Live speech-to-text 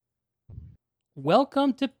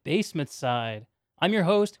Welcome to Basement Side. I'm your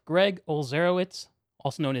host, Greg Olzerowitz,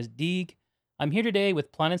 also known as Deeg. I'm here today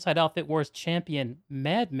with Planetside Outfit Wars champion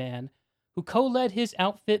Madman, who co-led his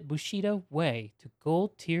outfit Bushido Way to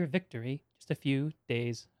gold tier victory just a few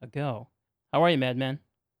days ago. How are you, Madman?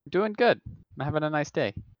 Doing good. I'm having a nice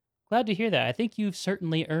day. Glad to hear that. I think you've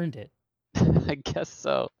certainly earned it. I guess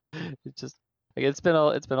so. It's been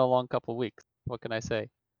a long couple weeks. What can I say?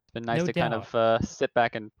 It's been nice No to kind doubt. of sit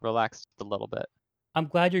back and relax just a little bit. I'm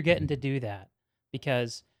glad you're getting to do that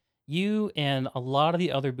because you and a lot of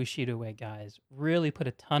the other Bushido Way guys really put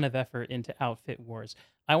a ton of effort into Outfit Wars.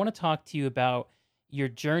 I want to talk to you about your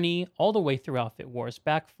journey all the way through Outfit Wars,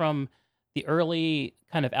 back from the early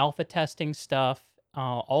kind of alpha testing stuff,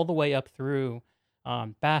 all the way up through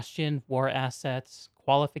Bastion, War Assets,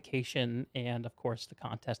 qualification, and of course the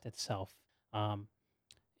contest itself. Um,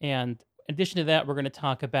 and in addition to that, we're going to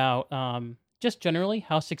talk about just generally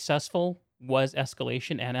how successful was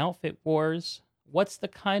Escalation and Outfit Wars. What's the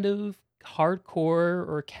kind of hardcore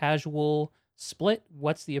or casual split?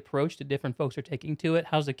 What's the approach that different folks are taking to it?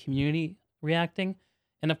 How's the community reacting?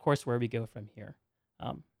 And of course, where we go from here.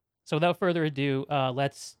 Um, so without further ado,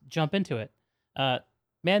 let's jump into it.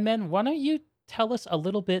 Man, why don't you tell us a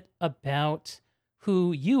little bit about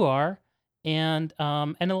who you are and a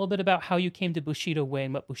little bit about how you came to Bushido Way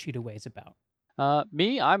and what Bushido Way is about.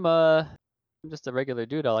 Me, I'm just a regular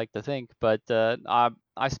dude. I like to think, but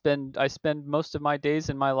I spend most of my days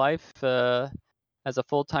in my life as a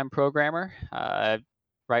full-time programmer. I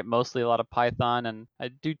write mostly a lot of Python, and I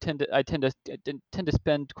tend to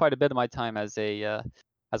spend quite a bit of my time as a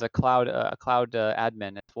cloud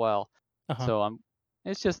admin as well. Uh huh. So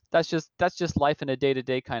it's just that's just life in a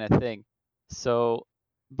day-to-day kind of thing. So,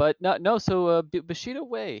 but no. So Bushido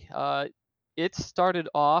Way, it started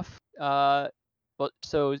off. But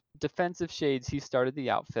so Defensive Shades, he started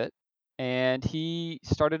the outfit, and he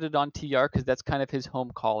started it on TR because that's kind of his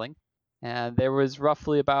home calling. And there was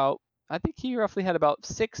roughly about, I think he roughly had about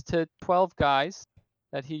 6 to 12 guys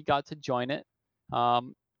that he got to join it. I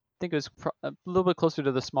think it was a little bit closer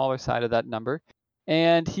to the smaller side of that number.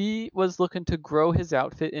 And he was looking to grow his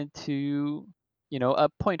outfit into, a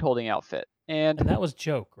point holding outfit. And And that was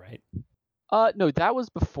Joke, right? no, that was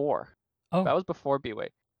before. That Oh. was before B-Way.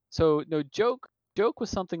 So no, Joke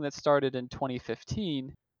was something that started in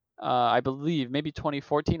 2015, I believe, maybe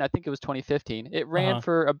 2014. I think it was 2015. It Uh ran huh.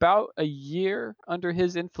 for about a year under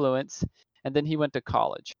his influence, and then he went to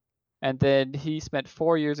college. And then he spent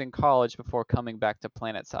 4 years in college before coming back to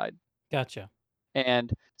PlanetSide. Gotcha.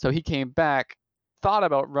 And so he came back, thought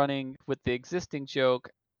about running with the existing Joke,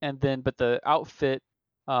 and then but the outfit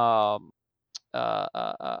um,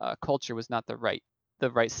 culture was not the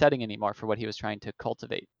right setting anymore for what he was trying to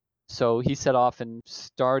cultivate. So he set off and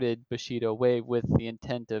started Bushido Way with the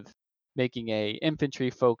intent of making a infantry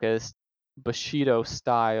focused Bushido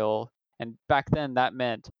style. And back then that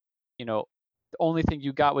meant, the only thing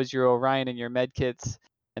you got was your Orion and your medkits,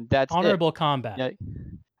 and that's it. Honorable combat. Yeah,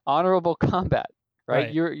 honorable combat, right?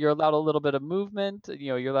 Right. You're allowed a little bit of movement.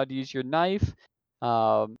 You're allowed to use your knife,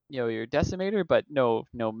 your decimator, but no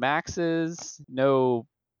maxes, no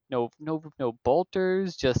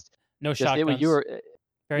bolters. No Just it was you shotguns. were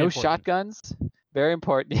Very no important. shotguns. Very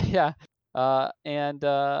important. Yeah.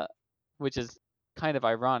 And which is kind of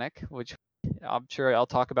ironic, which I'm sure I'll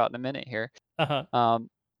talk about in a minute here. Uh huh. Um,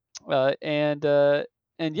 uh, and uh,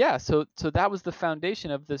 and yeah, so that was the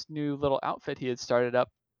foundation of this new little outfit he had started up.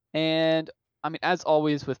 And I mean, as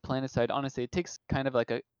always with Planetside, honestly, it takes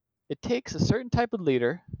a certain type of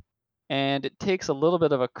leader, and it takes a little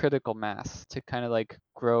bit of a critical mass to kind of like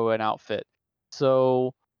grow an outfit.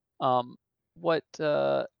 So, um, what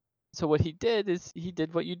so what he did is he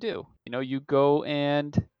did what you do. You go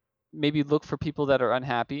and maybe look for people that are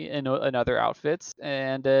unhappy in other outfits,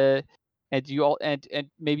 and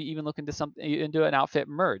maybe even look into an outfit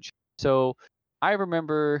merge. So I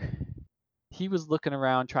remember he was looking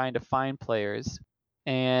around trying to find players,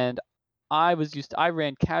 and I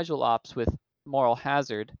ran casual ops with Moral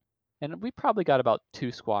Hazard, and we probably got about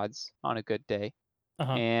 2 squads on a good day. Uh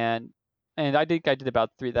huh. And I did about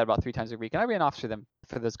 3 times a week, and I ran ops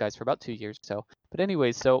for those guys for about 2 years or so. But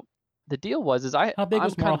anyways, so the deal was is How big I'm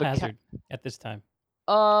was kind Moral of Hazard at this time?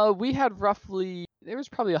 we had roughly, there was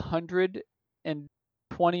probably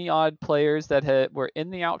 120 odd players that were in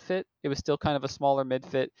the outfit. It was still kind of a smaller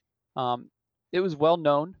midfit. Um, it was well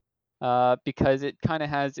known because it kind of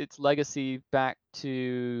has its legacy back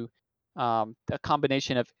to a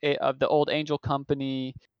combination of the old Angel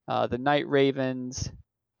Company, the Night Ravens,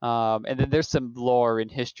 and then there's some lore in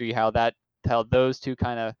history how those two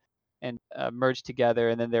kind of merged together.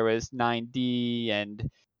 And then there was 9D and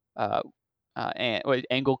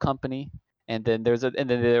Angle Company, and then there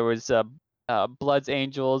was Bloods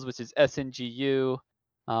Angels, which is SNGU,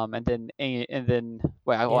 and then The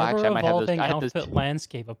well, actually I might have those. ever-evolving I had those. outfit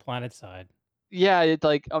landscape of PlanetSide. Yeah,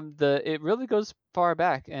 it really goes far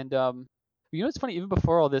back, and you know what's funny? Even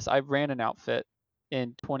before all this, I ran an outfit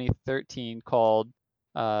in 2013 called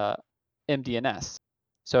uh, MDNS.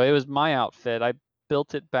 So it was my outfit. I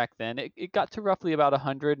built it back then. It got to roughly about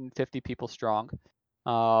 150 people strong.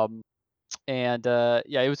 Um, and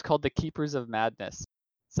yeah, it was called the Keepers of Madness.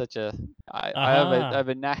 Such a Uh-huh. I have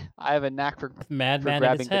a knack With for Madman at its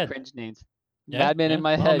grabbing the head. cringe names. Yeah, Madman in yeah.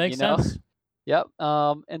 my Well, it head, makes you know. sense. Yep.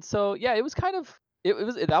 And so yeah, it was kind of it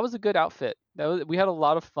was that was a good outfit. We had a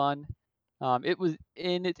lot of fun. It was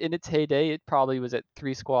in its heyday. It probably was at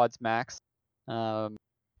 3 squads max. Um,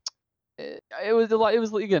 it was a lot. It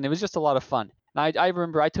was again. It was just a lot of fun. And I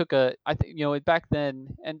remember I took I think back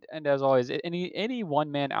then, and as always, any one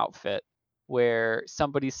man outfit where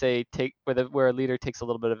somebody say take where a leader takes a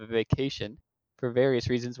little bit of a vacation for various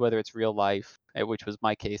reasons, whether it's real life, which was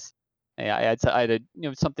my case. I had a,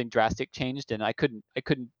 something drastic changed, and I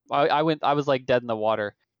was like dead in the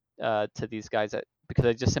water to these guys because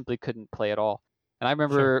I just simply couldn't play at all. And I Sure.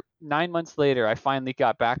 remember 9 months later, I finally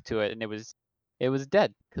got back to it, and it was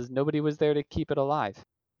dead because nobody was there to keep it alive.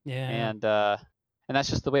 Yeah. And that's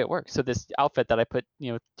just the way it works. So this outfit that I put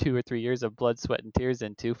 2 or 3 years of blood, sweat, and tears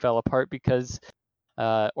into fell apart because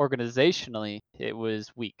organizationally it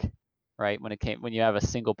was weak, right? When you have a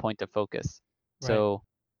single point of focus. Right. So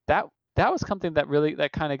that that was something that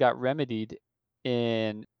kind of got remedied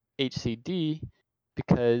in HCD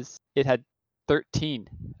because it had 13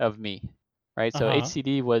 of me, right? So Uh-huh.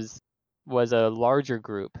 HCD was a larger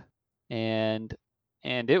group, and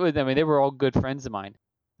it was, I mean, they were all good friends of mine.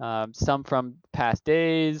 Some from past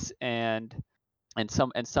days, and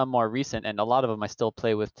some more recent, and a lot of them I still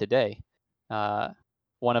play with today. Uh,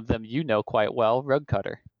 One of them quite well, Rug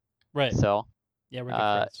Cutter. Right. So Yeah, we're good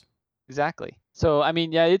uh, friends. exactly. So I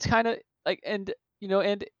mean, yeah, it's kind of like,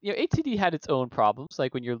 HCD had its own problems,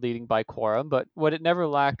 like when you're leading by quorum, but what it never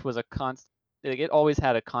lacked was a constant. Like, it always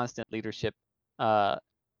had a constant leadership, uh,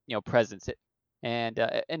 presence. And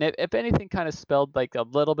if anything, kind of spelled like a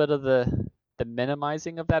little bit of the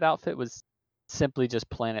minimizing of that outfit was simply just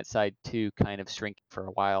PlanetSide 2 kind of shrinking for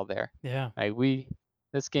a while there. Yeah. Right?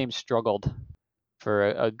 This game struggled for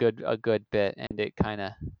a good bit, and it kind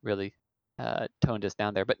of really toned us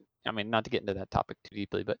down there. But I mean, not to get into that topic too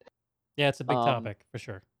deeply, but Yeah, it's a big um, topic for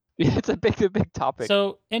sure. it's a big topic.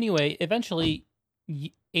 So, anyway, eventually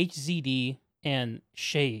HZD and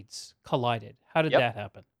Shades collided. How did Yep. that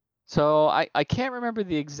happen? So I can't remember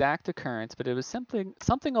the exact occurrence, but it was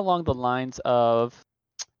something along the lines of,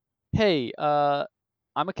 "Hey,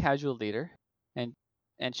 I'm a casual leader, and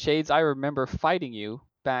Shades, I remember fighting you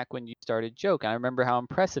back when you started Joke, and I remember how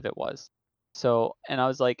impressive it was." So, and I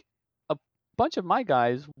was like, a bunch of my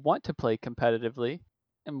guys want to play competitively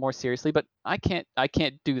and more seriously, but I can't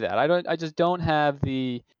do that. I just don't have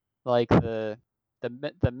the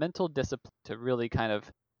mental discipline to really kind of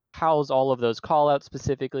house all of those call outs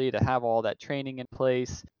specifically, to have all that training in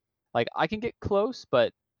place. Like, I can get close,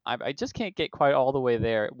 but I just can't get quite all the way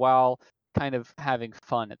there while kind of having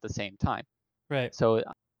fun at the same time. Right. So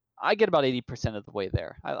I get about 80% of the way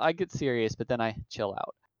there. I get serious, but then I chill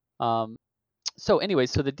out. So anyway,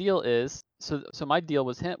 so the deal is, so my deal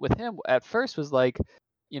was with him at first was like,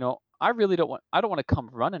 I don't want to come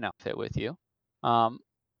run an outfit with you. Um,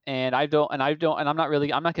 and I'm not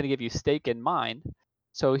going to give you stake in mine.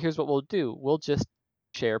 So here's what we'll do. We'll just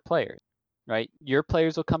share players, right? Your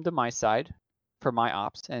players will come to my side for my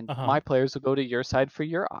ops, and Uh-huh. my players will go to your side for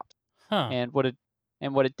your ops. Huh. And what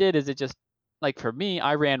it did is, it just, like, for me,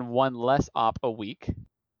 I ran one less op a week,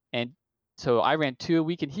 and so I ran 2 a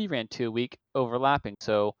week and he ran 2 a week, overlapping.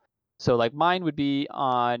 So like, mine would be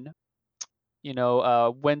on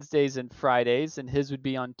Wednesdays and Fridays, and his would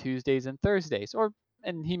be on Tuesdays and Thursdays,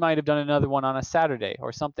 and he might have done another one on a Saturday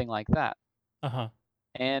or something like that. Uh-huh.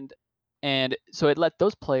 And so it let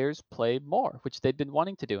those players play more, which they'd been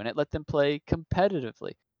wanting to do, and it let them play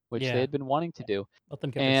competitively, which they Yeah. had been wanting to do. Let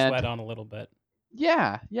them get their sweat And on a little bit.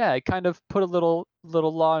 yeah, it kind of put a little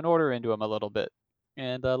law and order into them a little bit,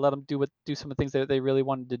 and let them do some of the things that they really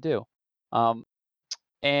wanted to do. Um,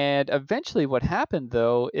 and eventually, what happened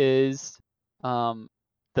though is, um,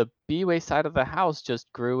 the B-Way side of the house just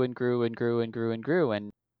grew and grew and grew and grew and grew,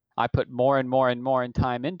 and I put more and more and more in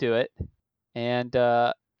time into it, and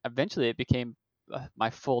eventually it became my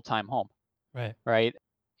full-time home, Right. right?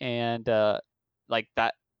 And like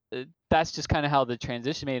that, that's just kind of how the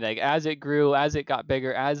transition made. Like, as it grew, as it got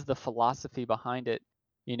bigger, as the philosophy behind it,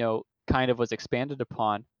 kind of was expanded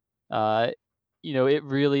upon. uh, it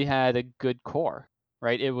really had a good core,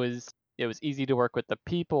 right? It was easy to work with the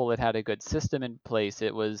people. It had a good system in place.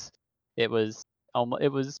 It was I don't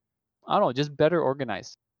know, just better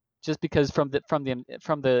organized. Just because from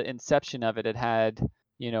the inception of it, it had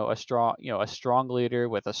a strong leader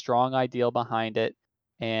with a strong ideal behind it,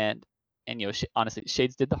 and honestly,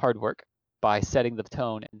 Shades did the hard work by setting the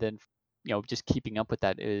tone, and then just keeping up with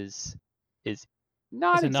that is Is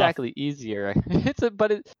not enough. exactly easier.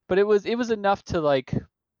 But it was enough to like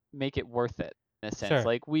make it worth it in a sense. Sure.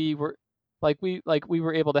 Like we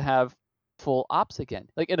were able to have full ops again.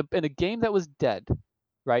 Like in a game that was dead,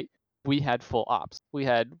 right? We had full ops. We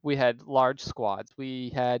had large squads. We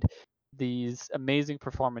had these amazing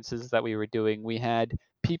performances that we were doing. We had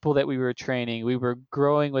people that we were training. We were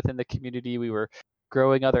growing within the community. We were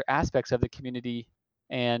growing other aspects of the community,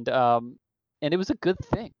 and it was a good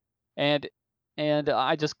thing. And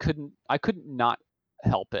I couldn't not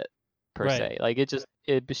help it per Right. se.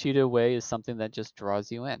 Like Bushido Way is something that just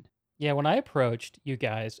draws you in. Yeah, when I approached you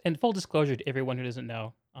guys, and full disclosure to everyone who doesn't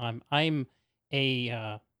know, I'm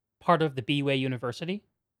a part of the B-Way University.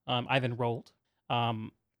 I've enrolled,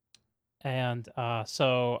 um, and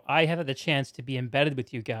so I have had the chance to be embedded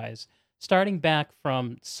with you guys starting back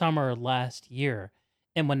from summer last year.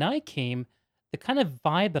 And when I came, the kind of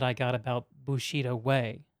vibe that I got about Bushido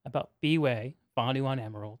Way, about B-Way, Bonu on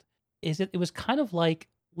Emerald, is it was kind of like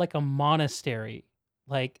a monastery,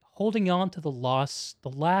 like holding on to the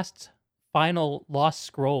last final lost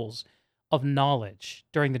scrolls of knowledge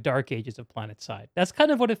during the dark ages of PlanetSide. That's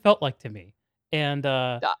kind of what it felt like to me. And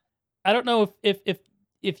Uh, I don't know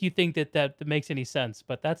if you think that makes any sense,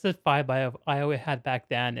 but that's the vibe I always had back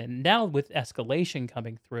then, and now with escalation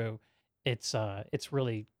coming through, it's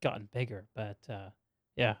really gotten bigger. But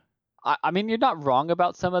yeah, I mean, you're not wrong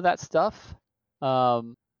about some of that stuff.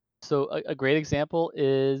 Um, so a great example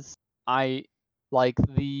is I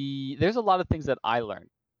there's a lot of things that I learned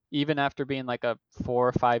even after being like a 4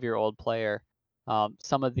 or 5 year old player.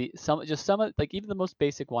 Some of like even the most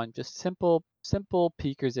basic one, just simple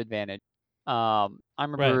peeker's advantage. I right,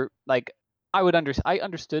 remember like I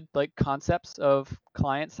understood like concepts of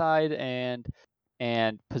client side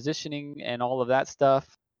and positioning and all of that stuff,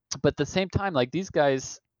 but at the same time, like these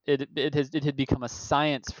guys, it had become a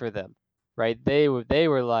science for them, right? They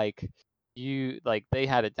were like they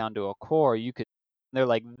had it down to a core. They're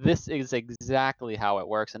like, this is exactly how it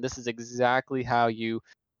works, and this is exactly how you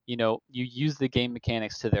use the game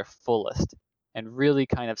mechanics to their fullest, and really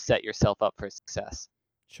kind of set yourself up for success.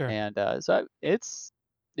 sure, And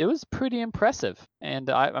it was pretty impressive. And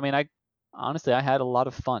I mean, I honestly I had a lot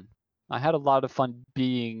of fun. I had a lot of fun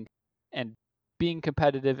and being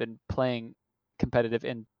competitive and playing competitive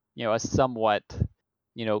in a somewhat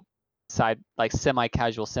you know side like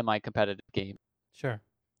semi-casual, semi-competitive game. sure.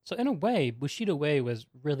 So in a way, Bushido Way was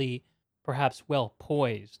really perhaps well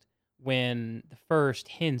poised when the first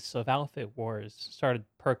hints of outfit wars started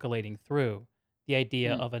percolating through. The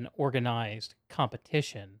idea Mm. of an organized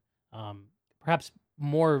competition, um, perhaps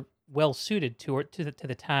more well suited to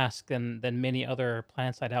the task than many other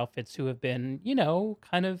PlanetSide outfits who have been,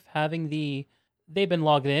 kind of having they've been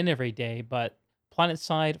logging in every day, but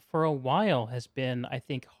PlanetSide for a while has been, I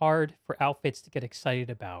think, hard for outfits to get excited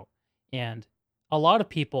about. And a lot of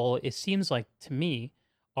people, it seems like to me,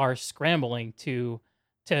 are scrambling to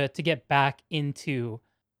get back into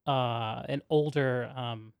an older,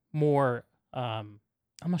 more I'm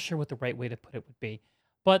not sure what the right way to put it would be,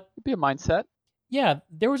 but It'd be a mindset. yeah,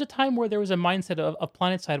 there was a time where there was a mindset of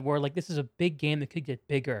PlanetSide where like this is a big game that could get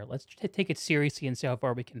bigger. Let's take it seriously and see how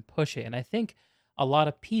far we can push it. And I think a lot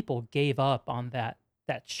of people gave up on that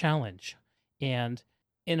challenge, and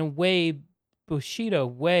in a way, Bushido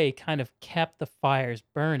Way kind of kept the fires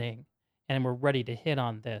burning, and we're ready to hit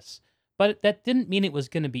on this. But that didn't mean it was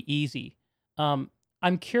going to be easy. Um,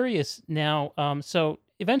 I'm curious now. So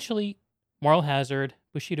eventually, Moral Hazard,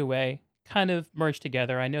 Bushido Way kind of merged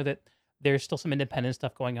together. I know that there's still some independent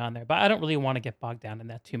stuff going on there, but I don't really want to get bogged down in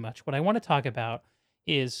that too much. What I want to talk about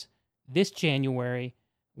is this January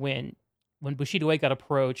when Bushido Way got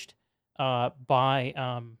approached by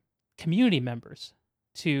community members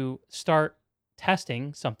to start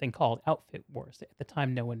testing something called Outfit Wars. At the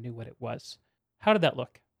time, no one knew what it was. How did that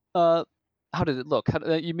look? Uh, how did it look?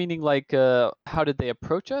 You meaning like how did they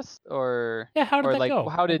approach us, Yeah, how did or that like go?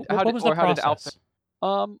 What was the how did Outfit? process?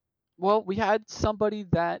 Um, well, we had somebody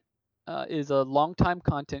that is a longtime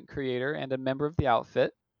content creator and a member of the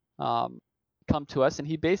outfit um, come to us, and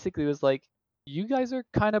he basically was like, "You guys are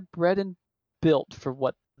kind of bred and built for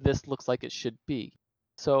what this looks like it should be."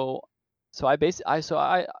 So, so I basi- I so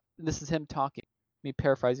I this is him talking. me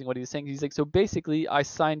paraphrasing what he was saying. He's like, so basically, I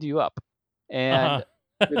signed you up, and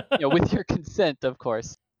Uh-huh. with your consent, of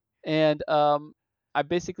course. And I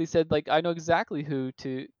basically said like, I know exactly who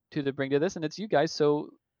to bring to this, and it's you guys. So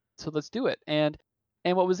let's do it. And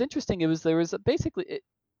what was interesting, it was there was basically,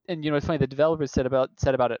 and it's funny. The developers said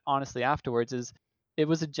about it honestly afterwards is it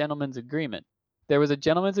was a gentleman's agreement. There was a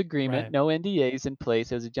gentleman's agreement, Right. no NDAs in place.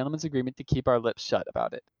 There was a gentleman's agreement to keep our lips shut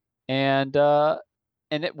about it, and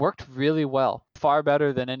it worked really well, far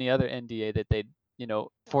better than any other NDA that they'd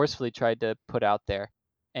forcefully tried to put out there,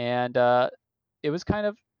 and it was kind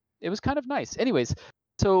of it was kind of nice. Anyways,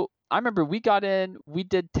 so I remember we got in, we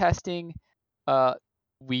did testing, uh,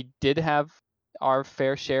 we did have our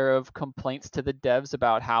fair share of complaints to the devs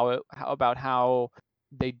about how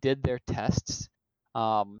they did their tests.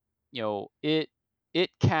 Um, it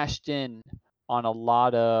cashed in on a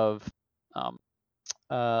lot of um,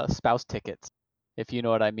 spouse tickets, if you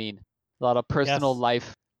know what I mean. A lot of personal Yes,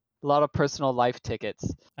 life, a lot of personal life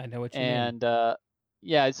tickets, I know what you mean. and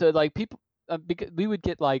yeah, so like people, because we would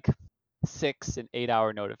get like 6 and 8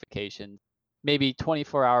 hour notifications, maybe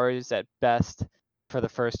 24 hours at best for the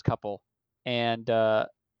first couple, and that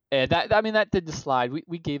I mean that did the slide.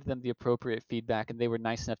 We gave them the appropriate feedback, and they were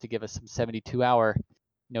nice enough to give us some 72-hour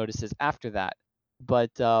notices after that.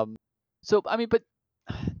 But so I mean, but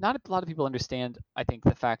not a lot of people understand, I think,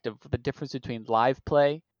 the fact of the difference between live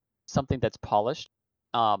play, something that's polished,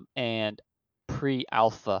 and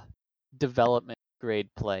pre-alpha development grade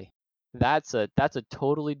play. That's a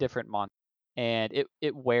totally different monster, and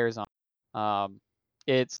it wears on. Um,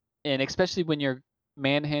 it's and especially when you're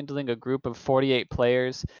manhandling a group of 48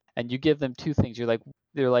 players and you give them two things.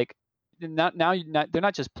 They're like not now you not they're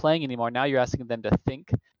not just playing anymore. Now you're asking them to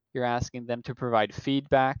think. You're asking them to provide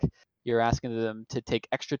feedback. You're asking them to take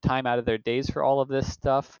extra time out of their days for all of this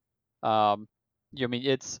stuff. I mean,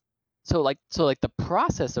 it's so like the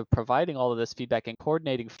process of providing all of this feedback and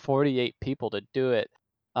coordinating 48 people to do it,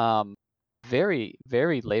 um, very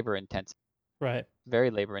very labor intensive. Right.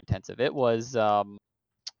 Very labor intensive. It was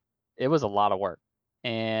a lot of work,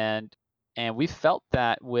 and we felt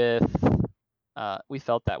that with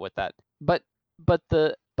that. But but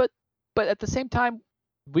the but at the same time,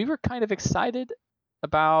 we were kind of excited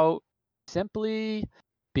about simply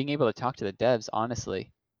being able to talk to the devs,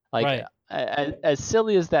 honestly. Like, Right. as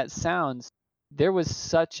silly as that sounds, there was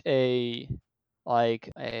such a like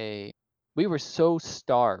a we were so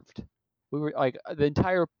starved. We were like the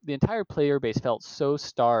entire player base felt so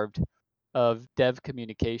starved of dev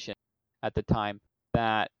communication at the time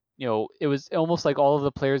that it was almost like all of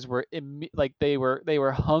the players were like they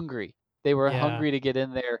were hungry. They were Yeah. hungry to get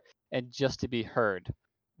in there and just to be heard.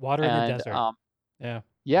 Water in the And desert. Yeah.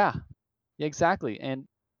 yeah, exactly. And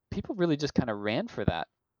people really just kind of ran for that.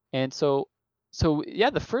 And so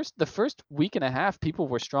yeah, the first week and a half, people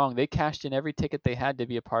were strong. They cashed in every ticket they had to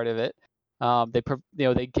be a part of it.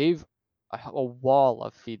 They gave a wall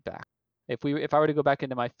of feedback. If I were to go back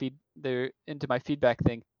into my feedback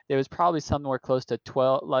thing, there was probably somewhere close to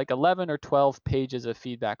 12, like 11 or 12 pages of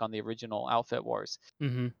feedback on the original Outfit Wars.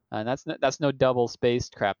 Mhm. And that's no double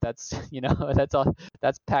spaced crap. That's that's all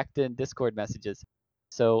that's packed in Discord messages.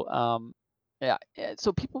 So yeah,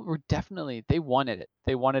 so people were definitely, they wanted it.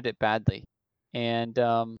 They wanted it badly. And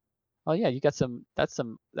oh yeah, you got that's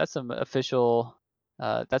some official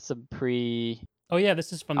that's some pre Oh, yeah,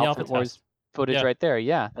 this is from the alpha Outfit Wars test. footage Yeah. right there.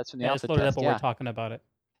 Yeah, that's from the Yeah, it's Alpha loaded up test. while we're Yeah. talking about it.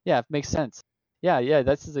 Yeah, it makes sense. Yeah, yeah,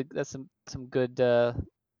 that's some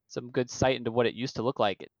good sight into what it used to look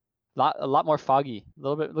like. A lot more foggy. A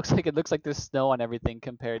little bit it looks like there's snow on everything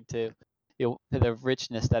compared to to the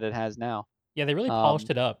richness that it has now. Yeah, they really polished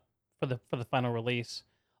Um it up for the final release.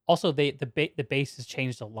 Also, the base has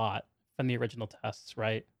changed a lot from the original tests,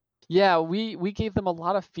 right? yeah, we gave them a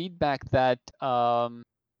lot of feedback that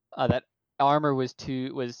armor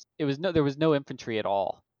there was no infantry at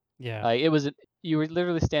all. Yeah. It was you were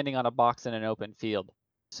literally standing on a box in an open field.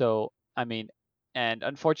 So, I mean, and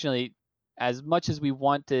unfortunately, as much as we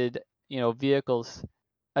wanted, vehicles,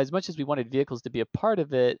 as much as we wanted vehicles to be a part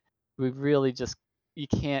of it, we really just you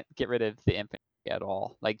can't get rid of the infantry at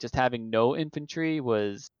all. Like, just having no infantry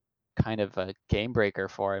was kind of a game breaker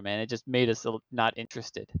for him, and it just made us not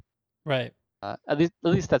interested. Right. At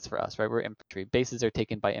least that's for us, right? We're infantry. Bases are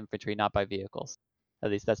taken by infantry, not by vehicles. At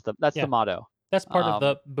least that's the Yeah. motto. That's part of Um,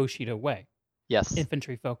 the Bushido way. yes.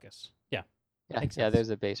 Infantry focus. Yeah, Yeah, makes yeah, sense. there's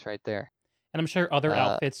a base right there. And I'm sure other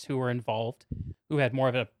Uh, outfits who were involved, who had more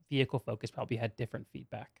of a vehicle focus, probably had different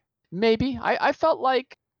feedback. maybe. I felt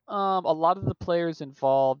like a lot of the players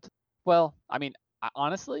involved, well, I mean,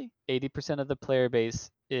 honestly, 80% of the player base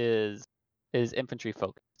is infantry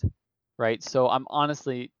focused, right? So I'm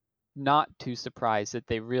honestly not too surprised that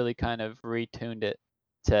they really kind of retuned it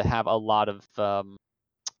to have a lot of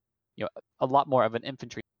you know, a lot more of an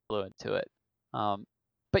infantry fluent to it. Um,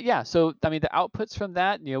 but yeah, so I mean, the outputs from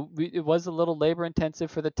that, it was a little labor intensive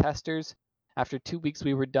for the testers. After 2 weeks,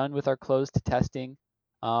 we were done with our closed testing,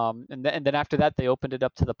 and then after that, they opened it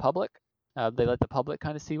up to the public. They let the public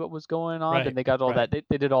kind of see what was going on. Then Right, they got all right, that.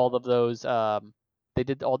 They did all of those.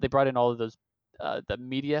 They brought in all of those the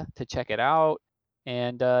media to check it out,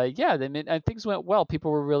 and yeah, and things went well.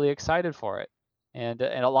 People were really excited for it, and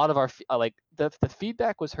a lot of our like the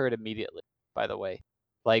feedback was heard immediately, by the way.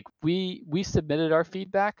 Like we submitted our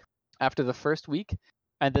feedback after the first week,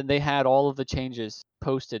 and then they had all of the changes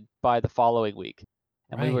posted by the following week.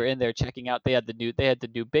 And we were right, in there checking out. They had the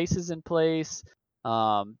new bases in place.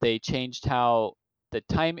 They changed how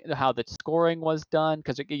the scoring was done,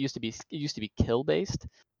 because it used to be kill based.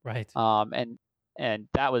 right. And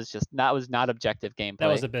that was not objective That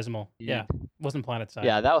was gameplay. abysmal. And Yeah, wasn't PlanetSide.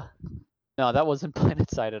 yeah, no, that wasn't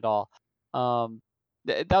PlanetSide at all. Um,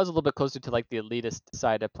 that was a little bit closer to like the elitist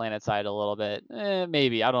side of PlanetSide a little bit.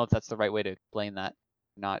 Maybe I don't know if that's the right way to explain that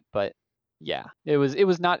or not, but yeah, it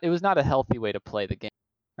was not a healthy way to play the game,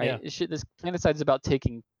 right? Yeah, This PlanetSide is about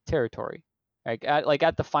taking territory, like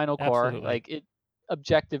at the final core, absolutely. like it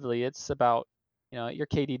objectively, it's about your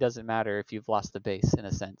KD doesn't matter if you've lost the base in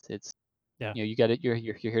a sense. It's Yeah. you got it. You're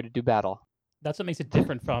here to do battle. That's what makes it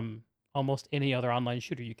different from almost any other online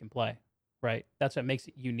shooter you can play, right? That's what makes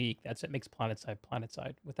it unique. That's what makes PlanetSide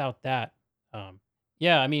PlanetSide. Without that, um,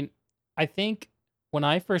 yeah, I mean, I think when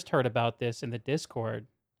I first heard about this in the Discord,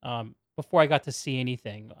 before I got to see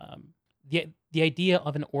anything, the idea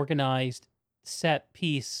of an organized set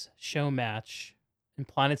piece show match in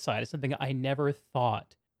PlanetSide is something I never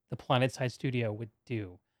thought the PlanetSide studio would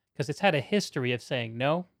do, because it's had a history of saying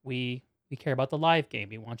no, we care about the live game.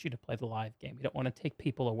 We want you to play the live game. We don't want to take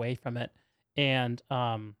people away from it. And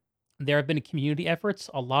there have been community efforts,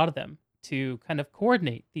 a lot of them, to kind of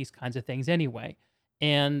coordinate these kinds of things anyway.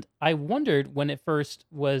 And I wondered when I first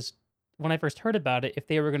heard about it, if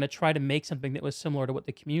they were going to try to make something that was similar to what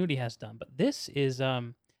the community has done. But this is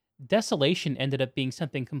Desolation ended up being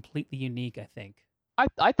something completely unique, I think.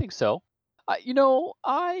 I think so.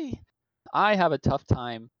 I have a tough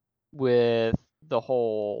time with the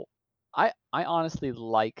whole. I honestly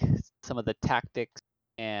like some of the tactics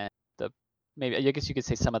and the maybe I guess you could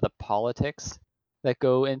say some of the politics that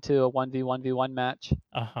go into a 1v1v1 match.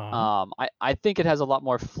 Uh-huh. I think it has a lot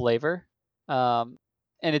more flavor, um,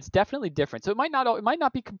 and it's definitely different. So it might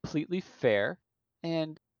not be completely fair,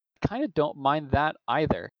 and kind of don't mind that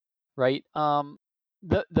either, right?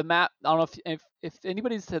 The map. I don't know if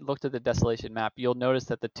anybody's had looked at the Desolation map, you'll notice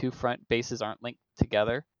that the two front bases aren't linked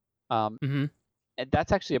together. Um, Mhm. and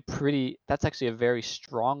that's actually a very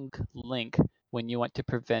strong link when you want to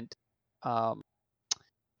prevent um,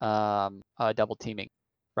 double teaming,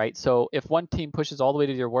 right? So if one team pushes all the way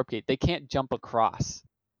to your warp gate, they can't jump across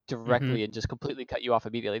Mhm. directly and just completely cut you off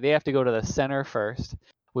immediately. They have to go to the center first,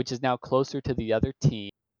 which is now closer to the other team,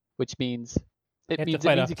 which means They it have to means it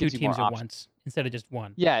fight means off it two gives you more teams at options. once instead of just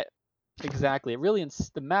one. Yeah, exactly.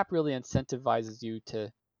 The map really incentivizes you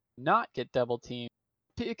to not get double teamed.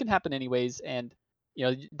 It can happen anyways, and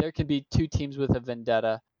there can be two teams with a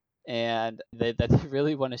vendetta, and that they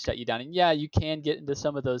really want to shut you down. And yeah, you can get into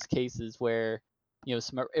some of those cases where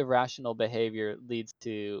some irrational behavior leads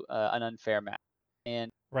to an unfair match.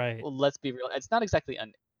 And Right. well, let's be real, it's not exactly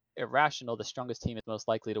irrational. The strongest team is most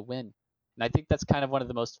likely to win, and I think that's kind of one of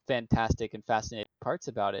the most fantastic and fascinating parts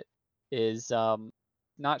about it is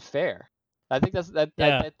not fair. I think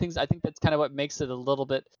Yeah. I think that's kind of what makes it a little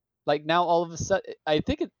bit like now all of a sudden I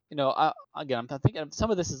think again I'm thinking of,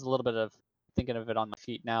 some of this is a little bit of thinking of it on my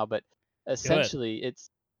feet now, but Good. essentially it's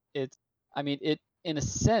I mean it in a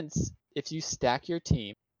sense, if you stack your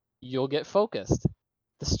team, you'll get focused.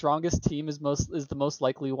 The strongest team is the most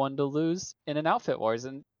likely one to lose in an outfit wars,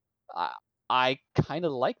 and I I kind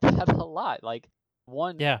of like that a lot. Like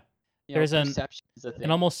one, Yeah. There's perception is a an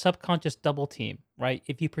thing. almost subconscious double team, right?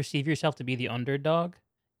 If you perceive yourself to be the underdog,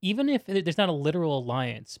 even if there's not a literal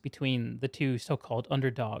alliance between the two so-called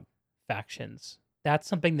underdog factions, that's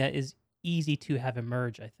something that is easy to have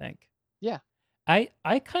emerge, I think. Yeah, I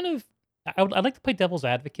kind of I'd like to play devil's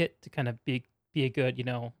advocate to kind of be a good,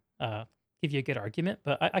 give you a good argument,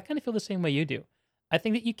 but I kind of feel the same way you do. I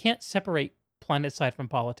think that you can't separate planet side from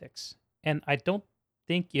politics, and I don't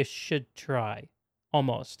think you should try.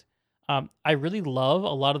 Almost, I really love a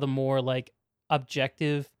lot of the more like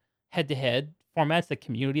objective head-to-head formats that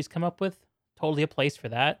communities come up with. Totally a place for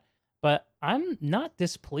that, but I'm not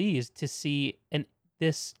displeased to see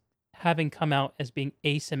this having come out as being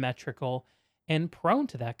asymmetrical and prone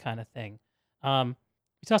to that kind of thing.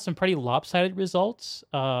 We saw some pretty lopsided results,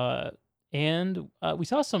 and we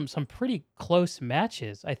saw some pretty close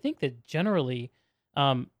matches. I think that generally,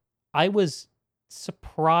 um, I was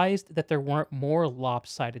surprised that there weren't more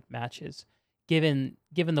lopsided matches, given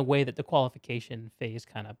the way that the qualification phase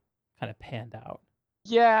kind of panned out.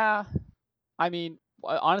 Yeah, I mean,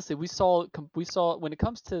 honestly, we saw when it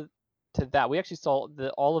comes to that, we actually saw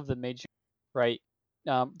the all of the major, right?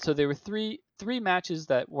 So there were three matches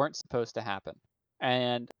that weren't supposed to happen,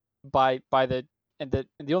 and by the and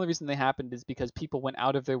the only reason they happened is because people went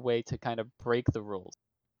out of their way to kind of break the rules,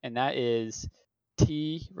 and that is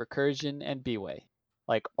T, Recursion, and B-Way.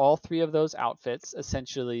 Like all three of those outfits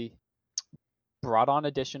essentially brought on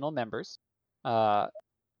additional members. Uh,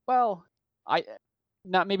 well, I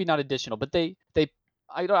not maybe not additional, but they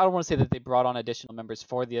I don't want to say that they brought on additional members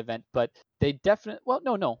for the event, but they definitely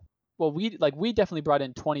no. Well, we definitely brought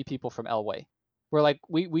in 20 people from Elway. We're like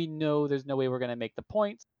we know there's no way we're gonna make the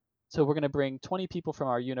points, so we're gonna bring 20 people from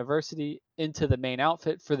our university into the main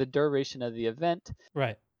outfit for the duration of the event,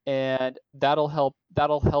 Right. and that'll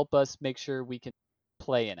help us make sure we can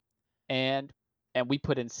play in it. And we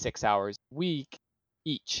put in 6 hours a week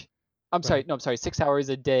each. Right. I'm sorry, 6 hours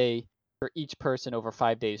a day for each person over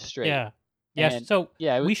 5 days straight. Yeah. Yes. And So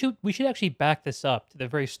yeah, we should actually back this up to the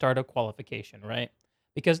very start of qualification, right?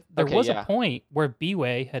 Because there okay, was a yeah, point where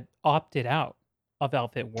B-Way had opted out of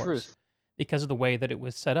Outfit Wars truth. because of the way that it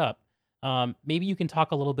was set up. Maybe you can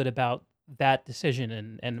talk a little bit about that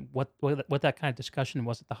decision and what that kind of discussion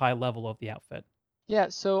was at the high level of the outfit. Yeah,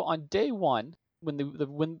 so on day one, when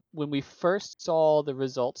when we first saw the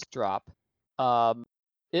results drop, um,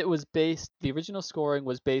 it was the original scoring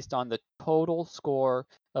was based on the total score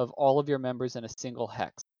of all of your members in a single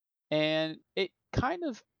hex. And it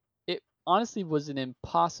honestly was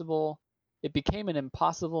it became an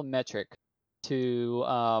impossible metric to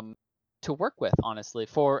work with, honestly,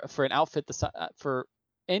 for an outfit for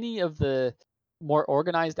any of the more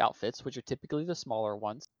organized outfits, which are typically the smaller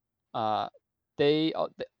ones. Uh,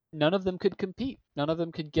 none of them could compete. None of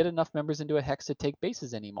them could get enough members into a hex to take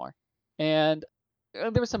bases anymore. And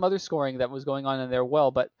there was some other scoring that was going on in there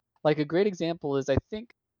well, but like a great example is I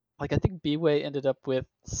think B-Way ended up with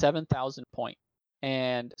 7,000 points,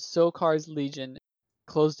 and Sokar's Legion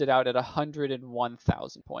closed it out at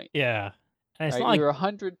 101,000 points. Yeah. And Right, we were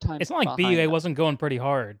 100 times it's not like behind BUA them. wasn't going pretty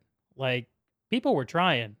hard. Like people were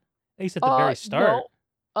trying, at least at the very start.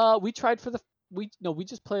 No. We tried for the we no, we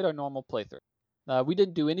just played our normal playthrough. We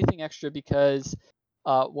didn't do anything extra because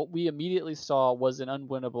what we immediately saw was an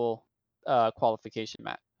unwinnable qualification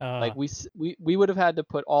match. Uh, Like we would have had to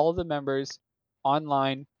put all of the members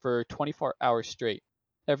online for 24 hours straight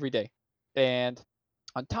every day, and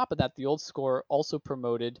on top of that, the old score also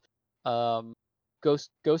promoted um,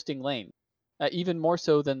 ghosting lane, even more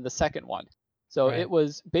so than the second one. So it right.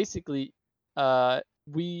 was basically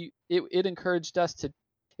it encouraged us to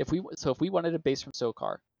if we wanted a base from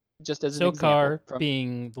Sokar, just as an example Sokar from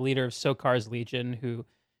being the leader of Sokar's Legion, who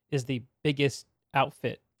is the biggest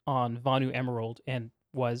outfit on Vanu Emerald and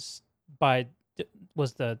by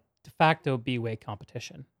was the de facto B-Way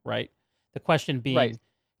competition, right? The question right. being,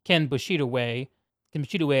 can Bushido Way and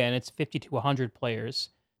its 50 to 100 players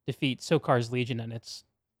defeat Sokar's Legion and its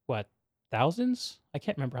what, thousands? I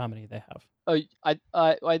can't remember how many they have. Oh,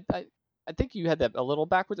 I think you had that a little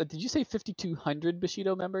backwards. Did you say 5,200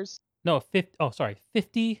 Bushido members? No, 50, oh sorry,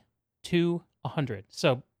 50 to 100.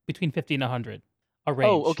 So between 50 and 100, a Oh,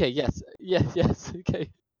 range. okay. Yes. Yes. Yes. Okay.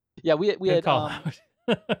 Yeah, Good call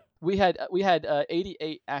out. we had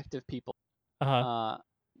 88 active people Uh-huh. uh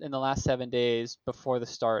in the last 7 days before the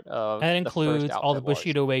start of That the first includes all the Outfit Wars.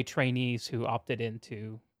 Bushido Way trainees who opted in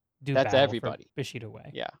to do That's battle for everybody. Bushido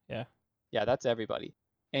Way. Yeah. Yeah. Yeah, that's everybody.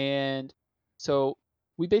 And so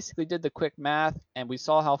we basically did the quick math and we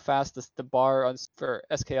saw how fast the bar for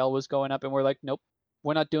SKL was going up, and we're like, nope,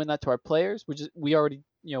 we're not doing that to our players. We've already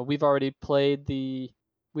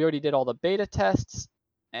we already did all the beta tests,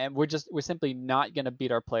 and we're simply not going to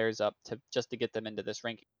beat our players up to get them into this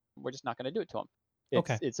ranking. We're just not going to do it to them.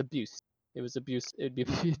 Okay. It's abuse. It was abuse. It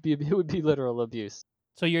would be literal abuse.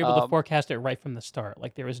 So you're able to Um, forecast it right from the start.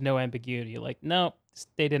 Like there was no ambiguity. Like, no,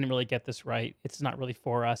 they didn't really get this right. It's not really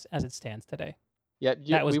for us as it stands today. yeah,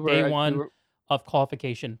 That was day we one were of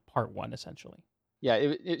qualification, part one, essentially.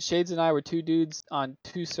 Yeah, Shades and I were two dudes on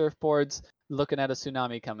two surfboards looking at a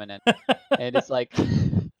tsunami coming in, and it's like,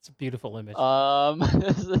 It's a beautiful image.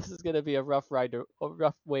 this is gonna be a a rough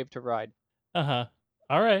wave to ride. Uh huh.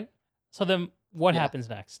 All right. So then what Yeah. happens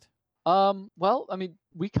next? Well, I mean,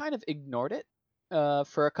 we kind of ignored it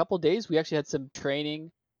for a couple days. We actually had some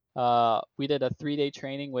training. We did a 3-day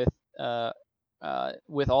training with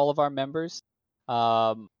with all of our members.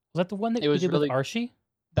 Um, Was that the one that it we was did with really Archie?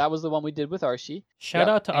 That was the one we did with Archie. Shout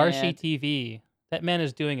Yep, out to Archie and TV. That man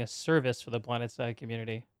is doing a service for the Blinded Side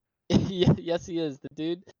community. yes, he is. The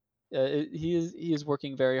dude, he is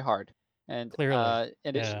working very hard, and Clearly. Yeah.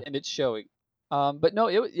 and it's showing. But no,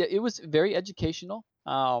 it was very educational.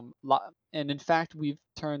 And in fact, we've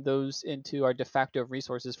turned those into our de facto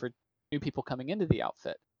resources for new people coming into the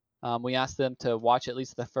outfit. We asked them to watch at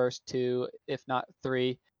least the first two, if not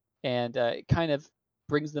three, and it kind of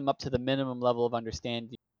brings them up to the minimum level of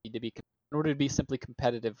understanding you need to be in order to be simply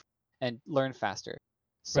competitive and learn faster. Right.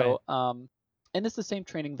 So, and it's the same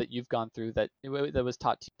training that you've gone through that was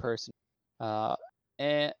taught to you personally, uh,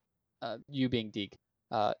 and you being Deeg,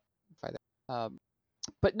 uh, by the-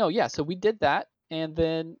 but no, yeah. So we did that, and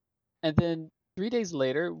then 3 days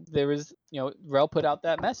later, there was Rel put out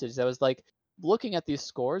that message that was like, looking at these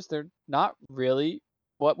scores, they're not really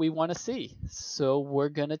what we want to see. So we're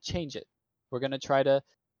gonna change it. We're gonna try to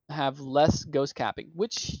have less ghost capping.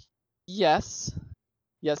 Which, yes,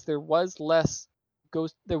 yes, there was less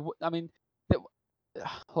ghost. I mean, there,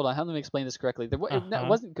 hold on, how do I explain this correctly? It Uh-huh.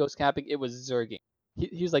 wasn't ghost capping. It was zerging.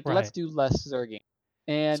 He was like, let's Right. do less zerging,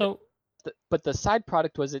 and So but the side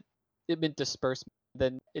product was it meant disbursement.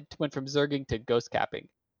 Then it went from zerging to ghost capping.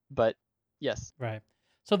 But yes, right.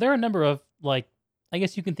 So there are a number of like I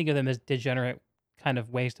guess you can think of them as degenerate kind of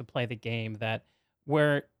ways to play the game that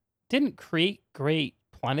where didn't create great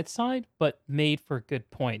planet side, but made for good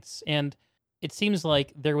points. And it seems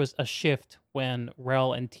like there was a shift when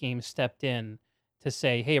Rel and team stepped in to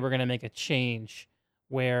say, hey, we're gonna make a change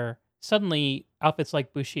where suddenly outfits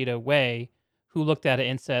like Bushido Way, who looked at it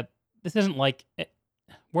and said, this isn't like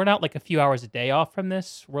we're not like a few hours a day off from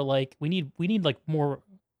this. We're like we need like more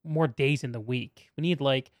days in the week. We need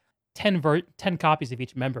like 10 copies of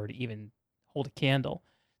each member to even hold a candle.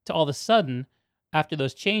 To all of a sudden, after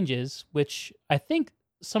those changes, which I think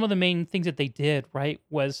some of the main things that they did, right,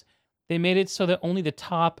 was they made it so that only the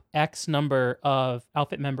top X number of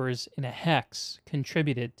outfit members in a hex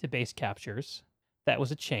contributed to base captures. That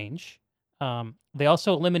was a change. They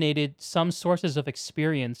also eliminated some sources of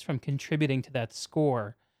experience from contributing to that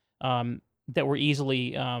score that were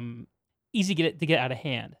easy to get out of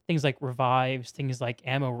hand. Things like revives, things like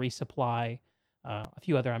ammo resupply, a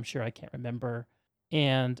few other I'm sure I can't remember.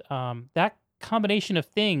 And that combination of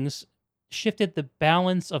things shifted the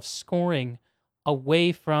balance of scoring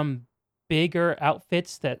away from bigger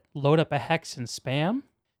outfits that load up a hex and spam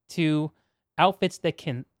to outfits that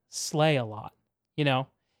can slay a lot. You know,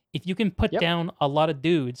 if you can put yep. down a lot of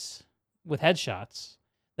dudes with headshots,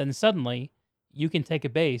 then suddenly you can take a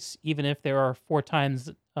base, even if there are 4 times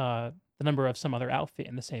the number of some other outfit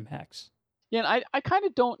in the same hex. Yeah, and I kind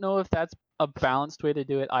of don't know if that's a balanced way to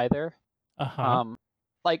do it either. Uh huh. Um,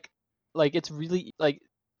 like like it's really like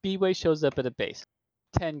B-Way shows up at a base,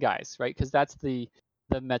 10 guys, right? Because that's the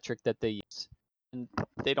metric that they use, and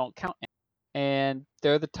they don't count any. And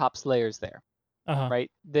they're the top slayers there, Uh huh.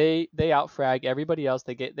 right? They outfrag everybody else.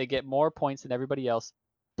 They get more points than everybody else,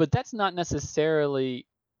 but that's not necessarily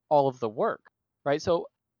all of the work, right? So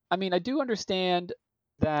I mean, I do understand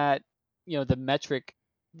that the metric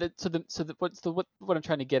that so the what I'm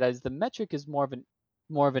trying to get at is the metric is more of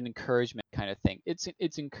an encouragement kind of thing.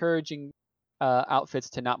 It's encouraging outfits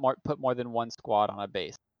to not put more than one squad on a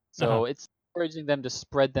base. Uh huh. So it's encouraging them to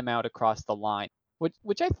spread them out across the line,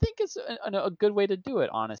 which I think is a good way to do it,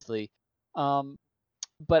 honestly. Um,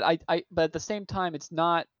 but at the same time, it's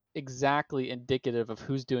not exactly indicative of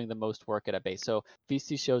who's doing the most work at a base. So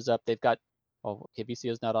VC shows up, they've got okay,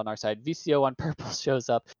 VCO's not on our side. VCO on purple shows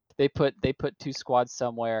up. They put 2 squads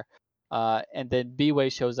somewhere, and then B-Way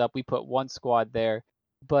shows up. We put 1 squad there,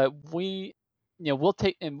 but we'll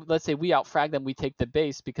take, and let's say we outfrag them, we take the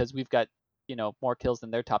base because we've got more kills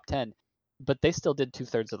than their top 10, but they still did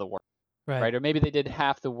 2/3 of the work, Right. right? Or maybe they did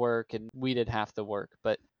half the work and we did half the work,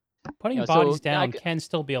 but Putting so bodies down can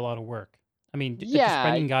still be a lot of work. I mean, just yeah,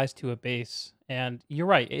 bringing guys to a base, and you're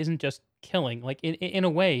right, it isn't just killing. Like in a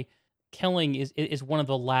way, killing is one of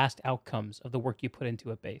the last outcomes of the work you put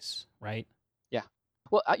into a base, right? yeah.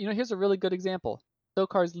 Well, here's a really good example.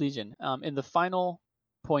 Sokar's Legion. In the final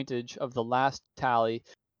pointage of the last tally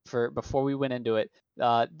for before we went into it,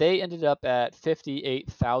 they ended up at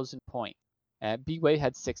 58,000 points. And B-Way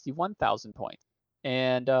had 61,000 points.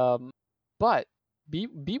 And but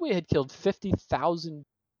B-Way had killed 50,000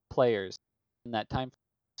 players in that time.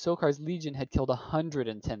 Sokar's Legion had killed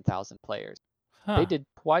 110,000 players. They Huh. did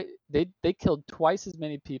twice. They killed twice as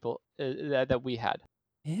many people that we had.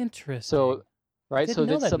 So, Interesting. I right, so didn't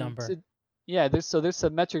know there's that some, number. yeah, there's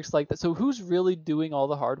some metrics like that. So who's really doing all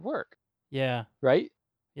the hard work, Yeah. right?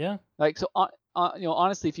 Yeah. Like so,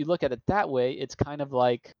 honestly, if you look at it that way, it's kind of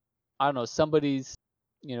like, I don't know, somebody's,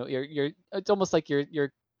 you're it's almost like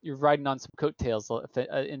you're riding on some coattails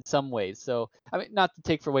in some ways. So I mean, not to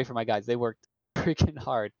take away from my guys, they worked freaking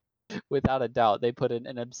hard, without a doubt. They put in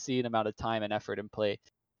an obscene amount of time and effort and play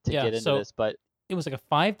to Yeah, get into so this. But it was like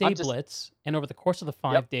a 5-day I'm just, blitz, and over the course of the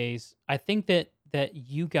yep, 5 days, I think that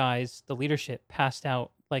you guys, the leadership, passed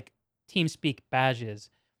out, like, TeamSpeak badges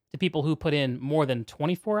to people who put in more than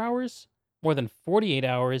 24 hours, more than 48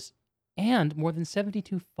 hours, and more than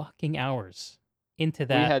 72 fucking hours into we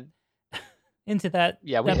that had, into that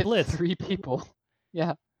yeah, we that had blitz. 3 people.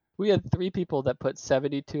 Yeah, we had 3 people that put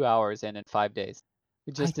 72 hours in 5 days.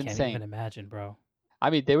 It's I just can't insane. even imagine, bro. I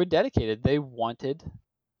mean, they were dedicated. They wanted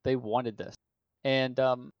this. And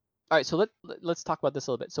all right, so let's talk about this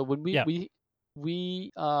a little bit. So when Yeah,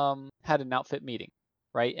 we had an outfit meeting,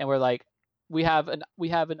 right? And we're like, we have an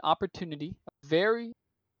opportunity, a very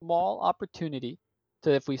small opportunity,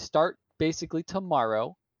 to, if we start basically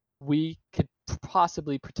tomorrow, we could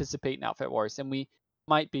possibly participate in Outfit Wars, and we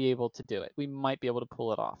might be able to do it. We might be able to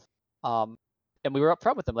pull it off. Um, and we were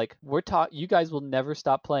upfront with them, like, you guys will never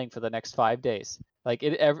stop playing for the next 5 days. Like,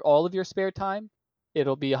 all of your spare time,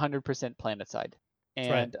 it'll be 100% PlanetSide. that's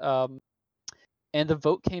right. And the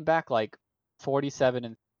vote came back like 47,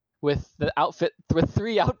 and with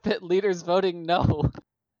 3 outfit leaders voting no,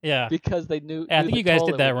 Yeah. because they knew Yeah, I knew think the you guys toll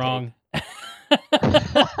did it that would take. wrong.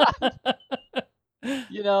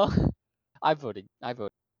 you know, I voted,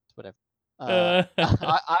 whatever. Uh,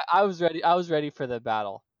 I was ready. I was ready for the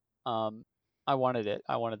battle. I wanted it.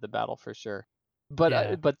 I wanted the battle for sure. But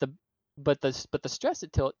yeah, the stress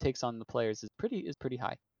it takes on the players is pretty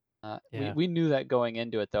high. We yeah. we knew that going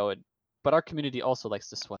into it though, but our community also likes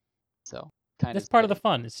to sweat, so kind of That's part of the pity.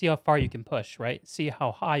 fun, is see how far you can push, right? See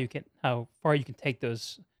how far you can take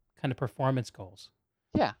those kind of performance goals.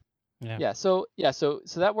 Yeah, Yeah. yeah. So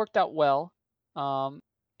that worked out well. And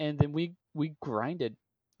then we grinded.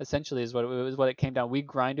 Essentially, is what it came down. We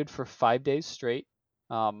grinded for 5 days straight.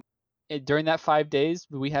 During that 5 days,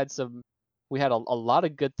 we had a lot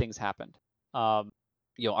of good things happen. Um,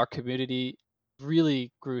 our community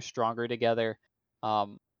really grew stronger together.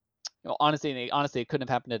 Um, honestly, it couldn't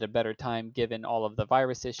have happened at a better time, given all of the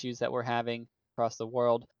virus issues that we're having across the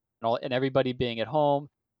world, and everybody being at home.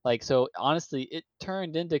 Like, so honestly, it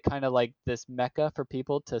turned into kind of like this mecca for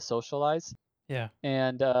people to socialize. Yeah.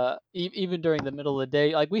 And even during the middle of the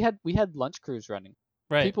day, like, we had lunch crews running.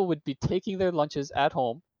 Right. People would be taking their lunches at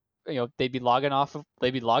home. They'd be logging off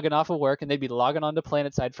of work, and they'd be logging on to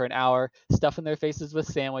PlanetSide for an hour, stuffing their faces with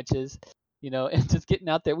sandwiches, and just getting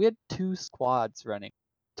out there. We had 2 squads running,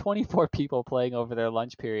 24 people playing over their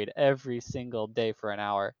lunch period every single day for an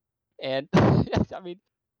hour. And I mean,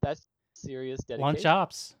 that's serious Lunch dedication.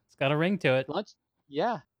 ops. It's got a ring to it. Lunch,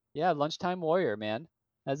 yeah, yeah, lunchtime warrior, man.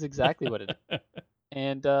 That's exactly what it is.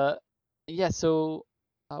 And yeah, so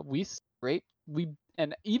we scraped we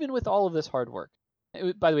and even with all of this hard work,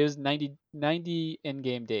 by the way, it was 90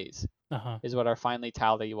 in-game days Uh-huh. is what our finally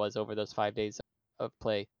tally was over those 5 days of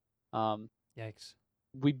play. Um, Yikes.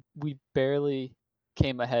 we barely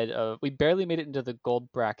made it into the gold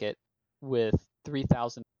bracket, with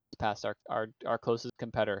 3,000 past our closest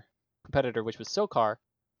competitor, which was SoCar.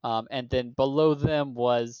 And then below them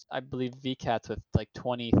was, I believe, VCats with like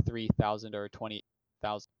 23,000 or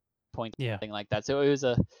 20,000 points, Yeah. something like that. So it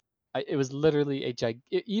was literally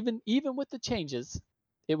even with the changes,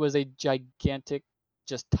 it was a gigantic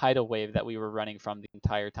just tidal wave that we were running from the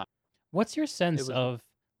entire time. What's your It sense was of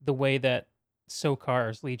the way that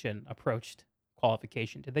SOCAR's Legion approached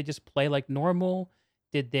qualification? Did they just play like normal?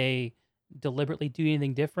 Did they deliberately do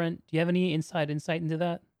anything different? Do you have any inside insight into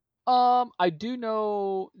that? I do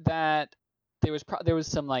know that there was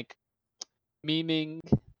some, like, memeing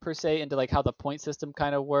per se into, like, how the point system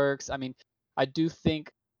kind of works. I mean, I do think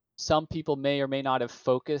some people may or may not have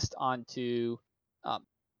focused onto um,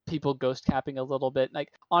 people ghost capping a little bit. Like,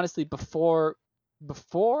 honestly, before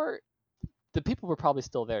the people were probably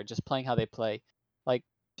still there, just playing how they play, like,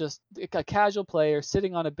 just a casual player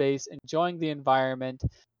sitting on a base, enjoying the environment.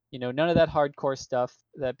 None of that hardcore stuff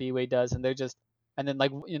that B-Way does, and they're just, and then,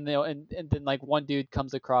 like, and then, like, one dude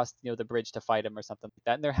comes across the bridge to fight him or something like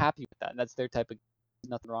that, and they're happy with that, and that's their type of,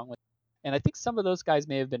 nothing wrong with it. And I think some of those guys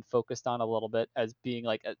may have been focused on a little bit as being,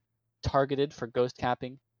 like, targeted for ghost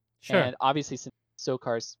capping. Sure. And obviously, since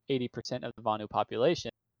SoCar's 80% of the Vanu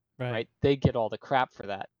population, Right. right, they get all the crap for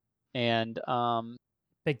that. And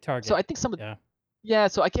Big so target. I think Yeah. yeah,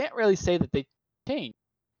 so I can't really say that they change.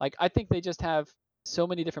 Like, I think they just have so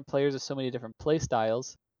many different players with so many different play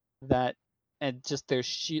styles, that, and just the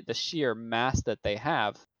sheer mass that they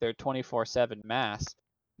have, their 24/7 mass,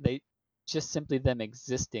 they just simply them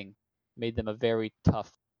existing made them a very tough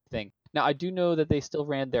thing. Now I do know that they still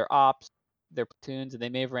ran their ops, their platoons, and they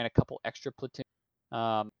may have ran a couple extra platoon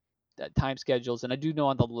um, time schedules. And I do know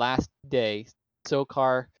on the last day,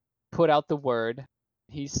 Sokar put out the word.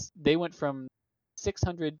 They went from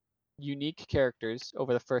 600 unique characters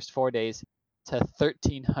over the first 4 days to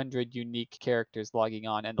 1,300 unique characters logging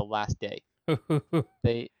on, and the last day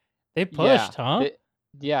they They yeah pushed, huh? they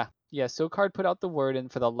yeah Sokar put out the word,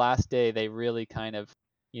 and for the last day they really kind of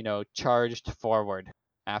charged forward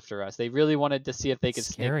after us. They really wanted to see if they It's could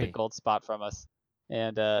snake the scary. gold spot from us,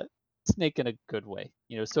 and snake in a good way.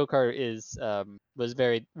 Sokar was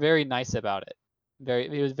very very nice about it.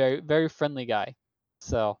 He was very very friendly guy.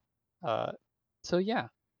 So uh so yeah.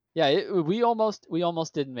 Yeah, we almost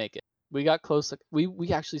didn't make it. We got close.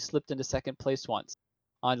 We actually slipped into second place once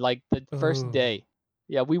on like the first Oh, day.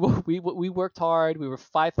 Yeah, we worked hard. We were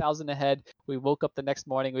 5,000 ahead. We woke up the next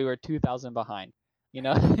morning. We were 2,000 behind. You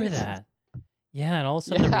know, I remember it's that. Yeah, and all of a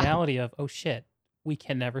sudden the yeah, reality of, oh shit, we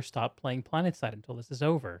can never stop playing PlanetSide until this is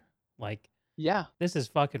over. Like, yeah, this is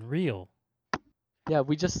fucking real. yeah.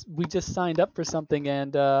 We just signed up for something,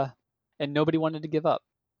 and nobody wanted to give up.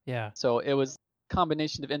 Yeah, So it was a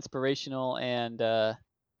combination of inspirational and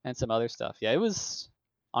some other stuff. Yeah, it was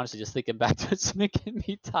honestly just thinking back to it's making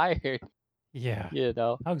me tired. yeah. You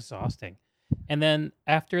know. How exhausting. And then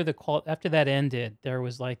after that ended, there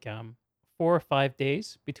was like 4 or 5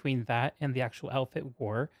 days between that and the actual outfit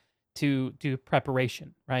war to do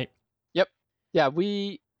preparation, right? Yep. Yeah,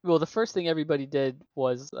 well the first thing everybody did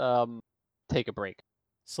was take a break.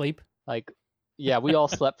 Sleep. Like yeah, we all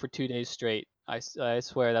slept for 2 days straight. I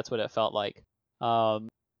swear that's what it felt like. Um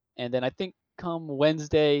and then I think come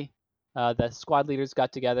Wednesday, the squad leaders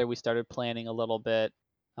got together, we started planning a little bit.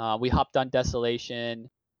 We hopped on Desolation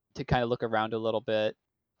to kind of look around a little bit,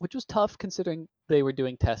 which was tough considering they were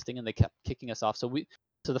doing testing and they kept kicking us off. So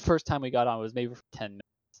the first time we got on was maybe for 10 minutes,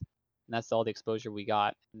 and that's all the exposure we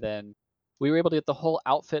got. And then we were able to get the whole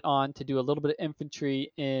outfit on to do a little bit of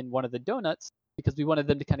infantry in one of the donuts because we wanted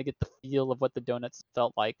them to kind of get the feel of what the donuts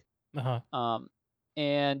felt like. Uh-huh. Um,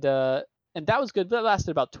 and that was good. That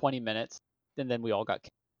lasted about 20 minutes, and then we all got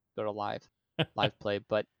go to live play.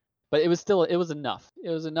 But it was enough. It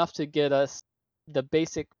was enough to get us the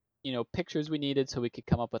basic pictures we needed so we could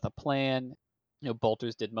come up with a plan.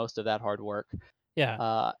 Bolters did most of that hard work.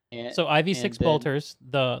 Yeah. And So IV6 and then Bolters,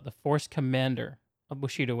 the force commander of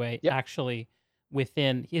Bushido Way, yep. actually that's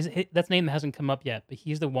a name that hasn't come up yet, but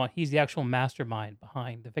he's the actual mastermind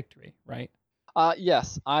behind the victory, right?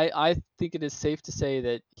 Yes, I think it is safe to say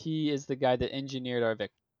that he is the guy that engineered our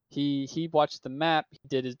victory. He watched the map, he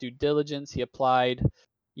did his due diligence, he applied,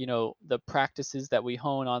 the practices that we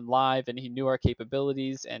hone on live, and he knew our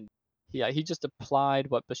capabilities, and he just applied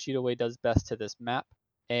what Bushido Way does best to this map,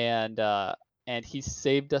 and he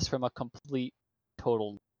saved us from a complete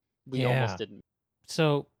total. We almost Yeah. didn't.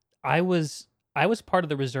 So I was part of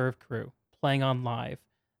the reserve crew playing on live.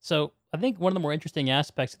 So I think one of the more interesting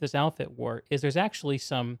aspects of this outfit war is there's actually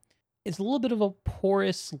it's a little bit of a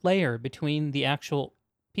porous layer between the actual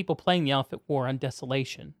people playing the outfit war on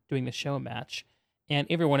Desolation doing the show match and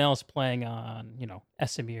everyone else playing on,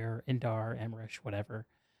 Esamir, Indar, Emerish, whatever.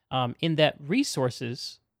 In that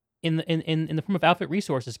resources in the form of outfit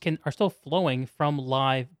resources are still flowing from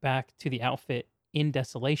live back to the outfit in Hey,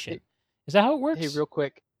 Desolation. Is that how it hey, works? real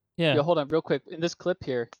quick. Yeah. Yeah, hold on, real quick. In this clip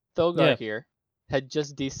here, Thogar Yeah. here had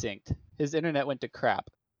just desynced. His internet went to crap.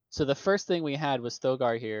 So the first thing we had was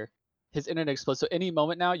Thogar here. His internet exploded. So any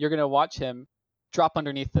moment now, you're gonna watch him drop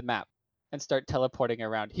underneath the map and start teleporting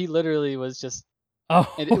around. He literally was just, and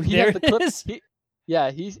Oh, he there has the it clip. is.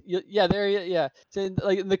 Yeah, there he, yeah. So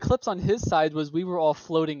like the clips on his side was we were all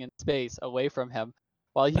floating in space away from him,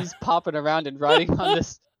 while he's popping around and riding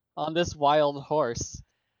on this wild horse.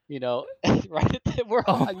 Right? We're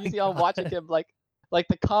all Oh you my see, I'm watching god. him like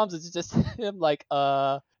the comms is just him like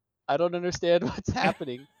I don't understand what's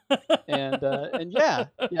happening. And yeah,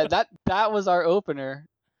 that was our opener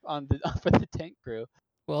on the for the tank crew.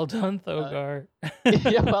 Well done, Uh, Thogar.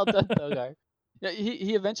 yeah, well done, Thogar. Yeah,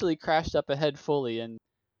 he eventually crashed up ahead fully, and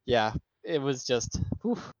yeah, it was just.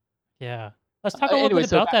 Whew. Yeah. Let's talk a little bit Anyway,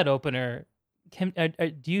 so about back. that opener.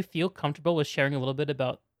 Do you feel comfortable with sharing a little bit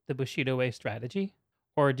about the Bushido Way strategy?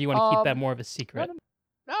 Or do you want to keep that Um, more of a no, secret? no,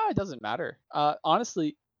 no, it doesn't matter.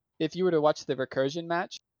 Honestly, if you were to watch the recursion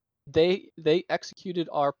match, they executed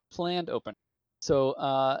our planned opener.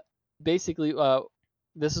 So basically,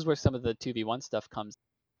 this is where some of the 2v1 stuff comes.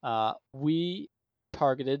 We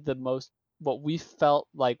targeted what we felt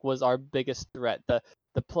like was our biggest threat, the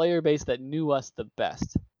player base that knew us the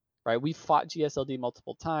best. right? We fought GSLD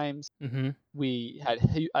multiple times. Mm-hmm. We had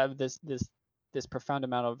this profound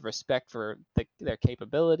amount of respect for their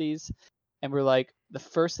capabilities, and we're like, the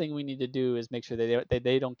first thing we need to do is make sure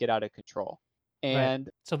they don't get out of control. Right. And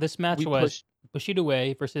So this match we was pushed. Bushido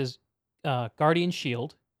Way versus Guardian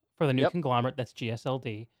Shield for the new Yep, conglomerate. That's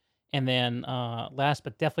GSLD, and then last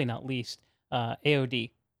but definitely not least,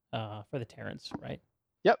 AOD for the Terrans. Right.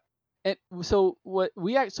 yep. And so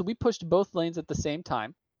we pushed both lanes at the same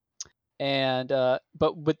time, and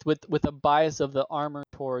but with a bias of the armor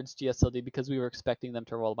towards GSLD because we were expecting them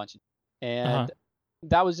to roll a bunch of, Uh huh. and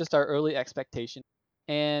that was just our early expectation.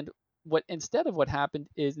 And what happened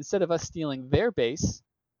is, instead of us stealing their base,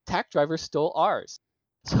 Tac Driver stole ours.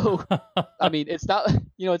 So I mean, it's not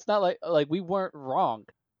it's not like we weren't wrong.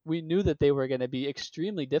 We knew that they were going to be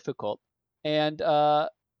extremely difficult, and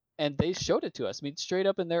they showed it to us. I mean, straight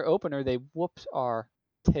up in their opener, they whooped our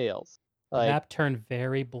tails. The Like, map turned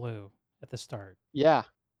very blue at the start. yeah,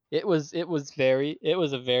 it was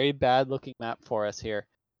a very bad looking map for us here,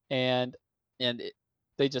 and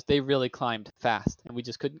they really climbed fast, and we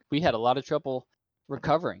just couldn't. We had a lot of trouble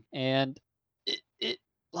recovering, and it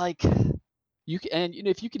like and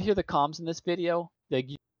if you could hear the comms in this video,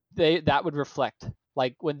 that would reflect,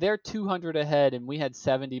 like, when they're 200 ahead and we had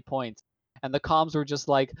 70 points, and the comms were just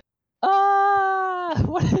like,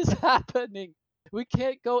 what is happening? We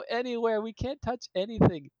can't go anywhere. We can't touch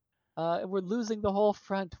anything. We're losing the whole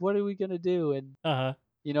front. What are we gonna do? And Uh huh.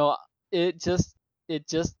 you know, it just it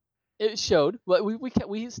just it showed. But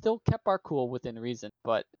we still kept our cool within reason,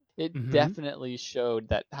 but it Mm-hmm. definitely showed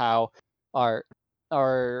that how our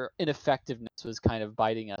our ineffectiveness was kind of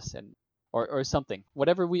biting us, and or something.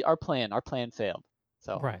 Whatever our plan failed.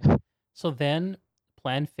 So Right. So then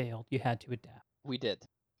plan failed. You had to adapt. we did.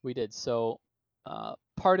 We did. So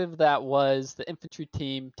part of that was the infantry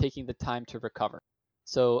team taking the time to recover.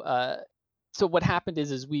 So so what happened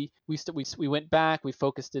is we went back, we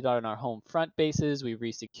focused it on our home front bases, we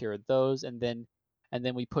resecured those, and then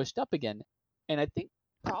we pushed up again. And I think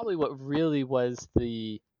probably what really was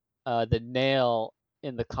the nail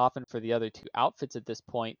in the coffin for the other two outfits at this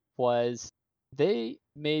point was they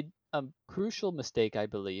made a crucial mistake, I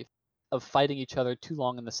believe, of fighting each other too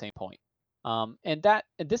long in the same point. And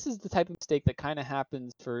this is the type of mistake that kind of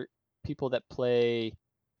happens for people that play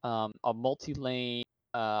a multi-lane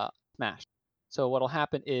smash. So what'll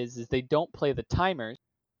happen is they don't play the timers,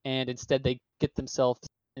 and instead they get themselves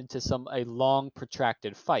into a long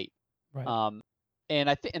protracted fight. Right. Um, and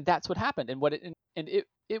and that's what happened. And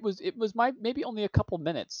it was maybe only a couple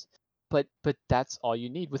minutes, but that's all you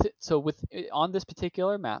need with it. So on this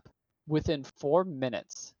particular map, within 4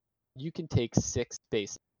 minutes, you can take 6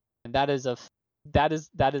 bases, and that is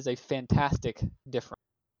a fantastic difference,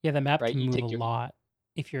 Yeah, the map right? can You move a take your lot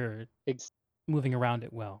if you're ex- moving around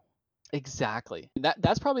it well. exactly. And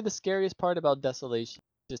that's probably the scariest part about Desolation,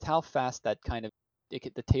 just how fast that kind of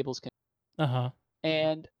the tables can. Uh huh.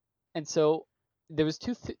 And so there was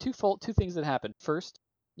two things that happened. First,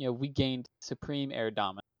 we gained supreme air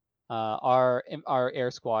dominance. Our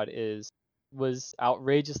air squad was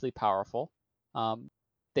outrageously powerful. Um,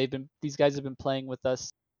 these guys have been playing with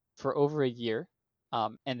us for over a year,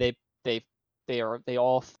 and they they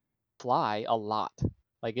all fly a lot.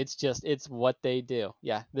 Like, it's what they do.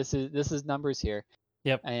 Yeah, this is numbers here,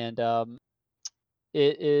 Yep. and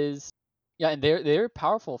it is, yeah, and they're a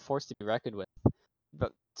powerful force to be reckoned with.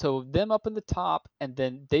 But so them up in the top, and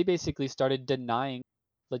then they basically started denying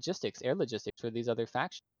air logistics for these other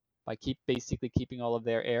factions by basically keeping all of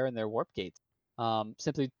their air and their warp gates.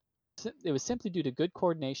 It was simply due to good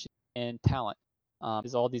coordination and talent,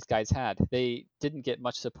 is all these guys had. They didn't get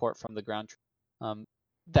much support from the ground troops.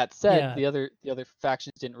 That said, Yeah. the other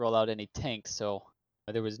factions didn't roll out any tanks, so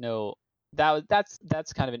there was no. That's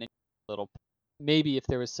kind of an interesting little. Maybe if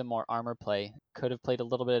there was some more armor play, could have played a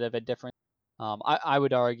little bit of a difference. I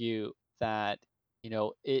would argue that,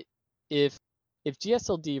 it if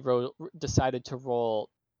GSLD decided to roll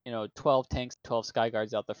 12 tanks, 12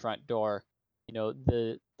 Skyguards out the front door,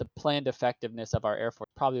 the planned effectiveness of our air force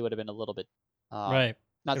probably would have been a little bit, Right. It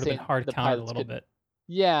not would have been saying hard the countered a pilots little couldn't. bit.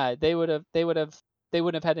 Yeah, they wouldn't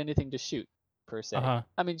have had anything to shoot, per Uh se. huh.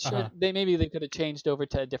 I mean, Uh sure, huh. they could have changed over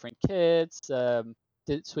to different kits,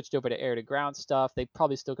 switched over to air to ground stuff. They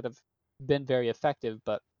probably still could have been very effective,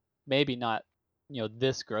 but maybe not,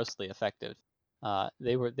 this grossly effective.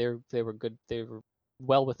 They were good. They were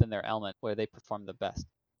well within their element where they performed the best.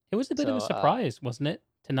 It was a bit of So a surprise, wasn't it,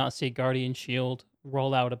 to not see Guardian Shield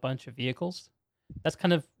roll out a bunch of vehicles? That's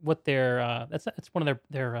kind of what that's one of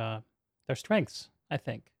their strengths, I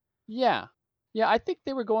think. yeah, yeah, I think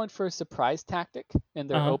they were going for a surprise tactic in Uh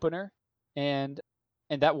their huh. opener, and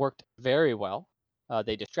and that worked very well.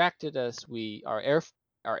 They distracted us. Our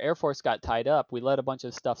Air Force got tied up. We let a bunch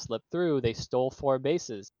of stuff slip through. They stole 4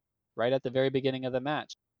 bases right at the very beginning of the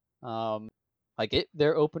match. Um,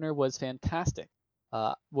 their opener was fantastic.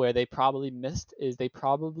 Where they probably missed is they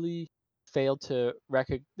probably failed to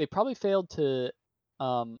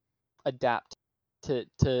um, adapt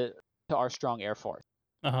to our strong Air Force,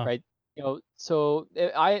 Uh-huh. right? So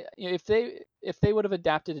if they would have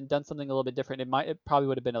adapted and done something a little bit different, it probably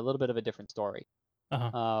would have been a little bit of a different story.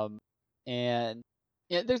 Uh-huh. Um, and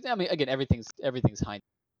yeah, I mean, again, everything's hindsight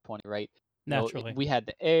 20, right? Naturally. We had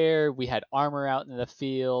the air, we had armor out in the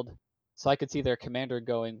field, so I could see their commander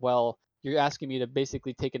going, well, you're asking me to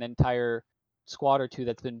basically take an entire squad or two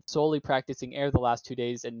that's been solely practicing air the last 2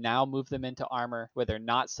 days and now move them into armor where they're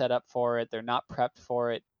not set up for it, they're not prepped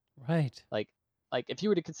for it. Right. Like, if you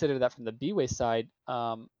were to consider that from the B-way side,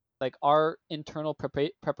 like our internal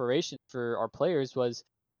preparation for our players was,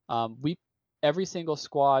 we every single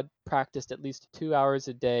squad practiced at least 2 hours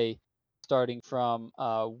a day, starting from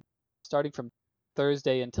uh, starting from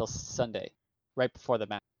Thursday until Sunday, right before the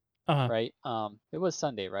match, Uh-huh. right? It was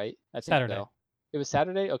Sunday, right? I think Saturday. so. It was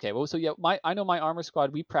Saturday. Okay, well, so yeah, I know my armor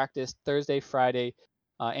squad. We practiced Thursday, Friday,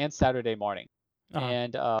 and Saturday morning, Uh-huh.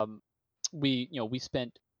 and we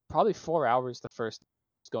spent probably 4 hours the first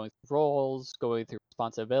going through roles, going through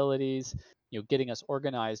responsibilities, getting us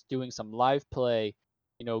organized, doing some live play,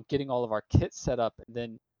 getting all of our kits set up, and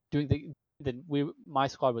then doing the then we my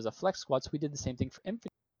squad was a flex squad, so we did the same thing for infantry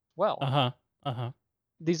as well. Uh-huh. Uh-huh.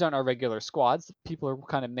 These aren't our regular squads. People are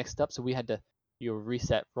kind of mixed up, so we had to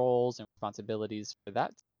reset roles and responsibilities for that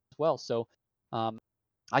as well. So um,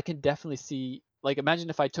 I can definitely see, like, imagine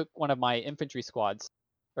if I took one of my infantry squads,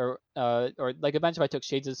 or like imagine if I took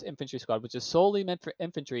Shades' infantry squad, which is solely meant for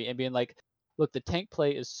infantry, and being like, look, the tank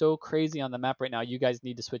play is so crazy on the map right now. You guys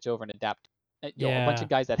need to switch over and adapt. A bunch Yeah. of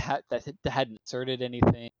guys that hadn't inserted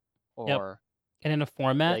anything, Yep. or And in a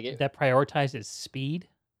format like it. that prioritizes speed,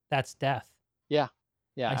 that's death. Yeah,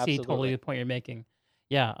 yeah, I see totally absolutely. the point you're making.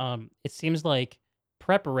 Yeah, it seems like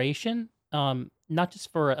preparation, not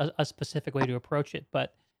just for a specific way to approach it,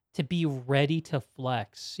 but to be ready to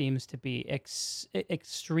flex seems to be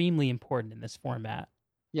extremely important in this format.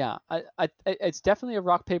 Yeah, it's definitely a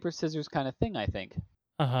rock paper scissors kind of thing. I think.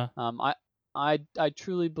 Uh huh. Um, I I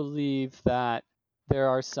truly believe that there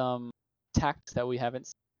are some tactics that we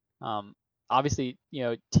haven't. Obviously,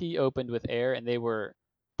 T opened with air, and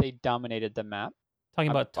they dominated the map.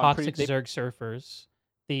 Talking about I'm pretty. toxic Zerg surfers,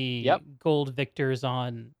 the Yep. gold victors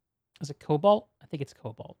on, is it Cobalt? I think it's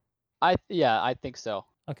Cobalt. Yeah, I think so.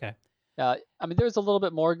 Okay. I mean, there's a little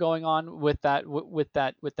bit more going on with that with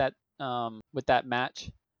that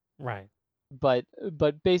match, Right. but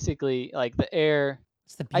basically, like the air,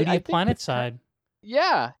 It's the beauty I of think the planet side.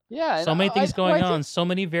 yeah, yeah, and So many things well, going I think on, so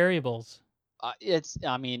many variables.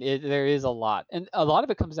 I mean, there is a lot, and a lot of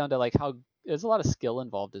it comes down to like how there's a lot of skill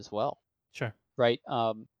involved as well, Sure. right?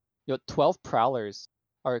 12 prowlers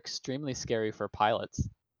are extremely scary for pilots,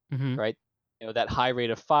 Mm-hmm. right? That high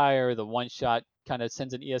rate of fire, the one shot kind of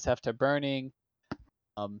sends an ESF to burning.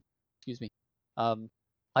 Um, excuse me. Um,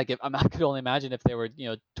 like if I could only imagine if there were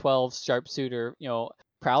 12 sharpshooter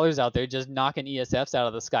prowlers out there just knocking ESFs out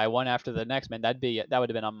of the sky one after the next. Man, that would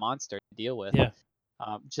have been a monster to deal with. Yeah.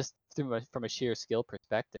 Just from a sheer skill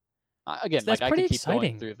perspective. Again, That's like I pretty could keep going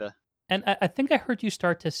exciting. through the. And I think I heard you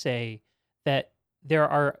start to say that there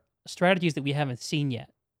are strategies that we haven't seen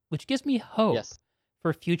yet, which gives me hope Yes.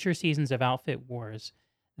 for future seasons of Outfit Wars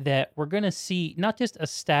that we're going to see not just a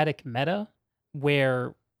static meta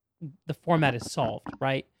where the format is solved,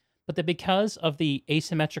 right? But that because of the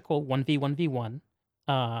asymmetrical 1v1v1,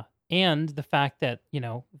 and the fact that,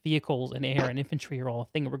 vehicles and air and infantry are all a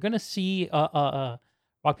thing, we're going to see a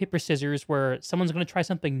rock, paper, scissors where someone's going to try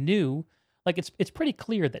something new. Like it's pretty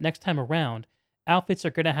clear that next time around, outfits are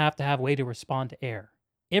going to have a way to respond to air.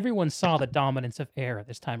 Everyone saw the dominance of air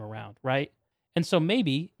this time around, right? And so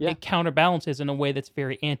maybe Yeah. it counterbalances in a way that's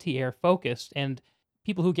very anti-air focused, and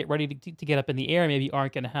people who get ready to get up in the air maybe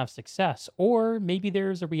aren't going to have success, or maybe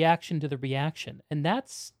there's a reaction to the reaction, and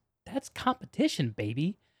that's competition,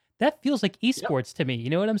 baby. That feels like Yep. esports to me. You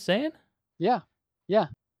know what I'm saying? Yeah. Yeah.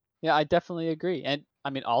 Yeah. I definitely agree. And I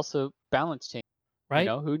mean, also balance change. Right?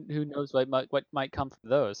 Who knows what might come from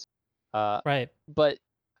those. Uh, Right. but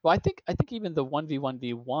well, I think even the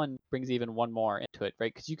 1v1v1 brings even one more into it,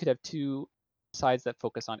 right? Because you could have two sides that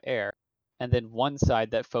focus on air, and then one side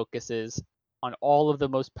that focuses on all of the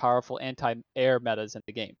most powerful anti-air metas in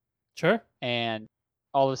the game. Sure. And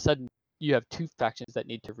all of a sudden, you have two factions that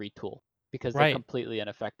need to retool because they're Right. completely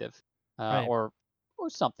ineffective, Right. or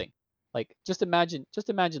something. Like just imagine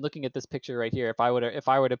looking at this picture right here. If I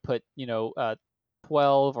were to put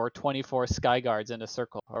 12 or 24 sky guards in a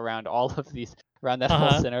circle around all of these around that whole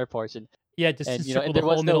Uh-huh. center portion, Yeah, just to and circle and the there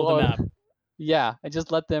whole was middle no of the map. yeah, and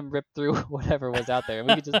just let them rip through whatever was out there, and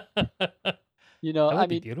we could just That I would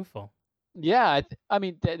be mean, beautiful. yeah, I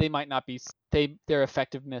mean, they might not be their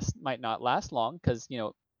effectiveness might not last long because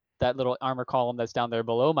that little armor column that's down there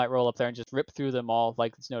below might roll up there and just rip through them all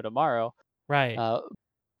like it's no tomorrow. Right. Uh,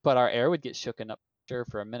 but our air would get shooken up sure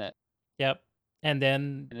for a minute, Yep. And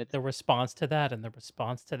then and it's the response to that and the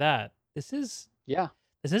response to that. yeah,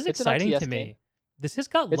 This is it's an exciting to RTS game. me. This has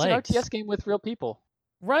got It's an RTS legs. game with real people.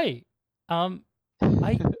 Right. Um,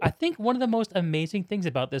 I think one of the most amazing things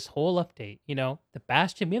about this whole update, the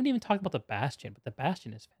Bastion, we haven't even talked about the Bastion, but the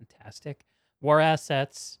Bastion is fantastic. War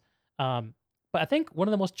assets. Um, but I think one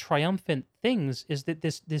of the most triumphant things is that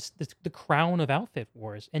this the crown of Outfit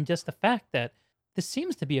Wars, and just the fact that this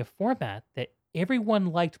seems to be a format that everyone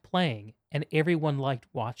liked playing and everyone liked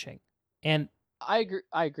watching. And I agree.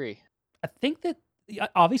 I agree. I think that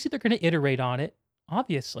obviously they're going to iterate on it.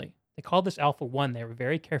 Obviously, they called this Alpha One. They were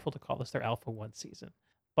very careful to call this their Alpha One season.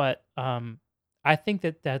 But I think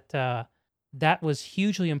that was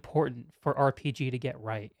hugely important for RPG to get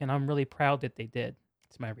right, and I'm really proud that they did.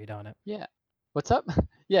 That's my read on it. Yeah. What's up?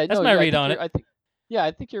 Yeah. That's No. my Yeah. read on it. I think. Yeah.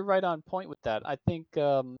 I think you're right on point with that. I think.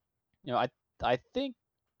 You know. I think.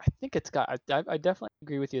 I think it's got. I definitely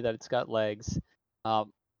agree with you that it's got legs.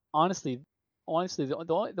 Um. Honestly. Honestly, the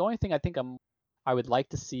only thing I think I would like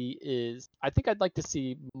to see is I think I'd like to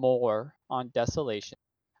see more on Desolation.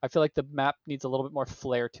 I feel like the map needs a little bit more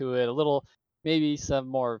flair to it, a little maybe some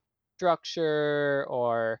more structure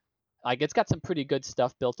or like it's got some pretty good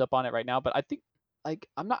stuff built up on it right now, but I think like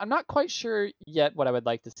I'm not quite sure yet what I would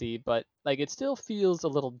like to see, but like it still feels a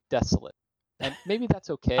little desolate. And maybe that's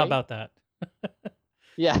How okay. about that?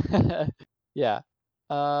 Yeah. Yeah.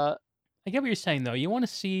 Uh I get what you're saying though. You want to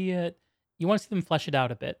see it. You want to see them flesh it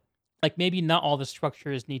out a bit. Like maybe not all the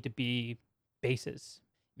structures need to be bases.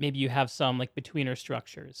 Maybe you have some like betweener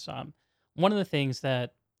structures. One of the things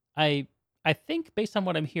that I I think based on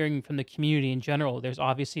what I'm hearing from the community in general, there's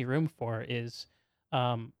obviously room for is,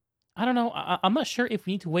 um, I don't know. I'm not sure if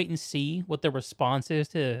we need to wait and see what the response is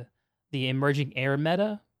to the emerging air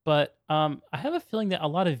meta, but I have a feeling that a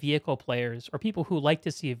lot of vehicle players or people who like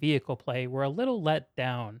to see a vehicle play were a little let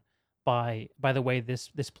down by the way this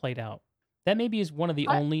played out. That maybe is one of the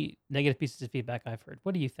I only negative pieces of feedback I've heard.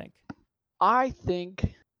 What do you think? I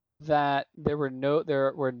think that there were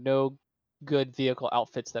no good vehicle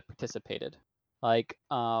outfits that participated. Like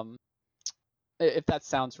if that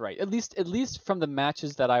sounds right. At least from the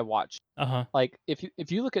matches that I watched. Uh-huh. Like if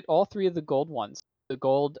you look at all three of the gold ones, the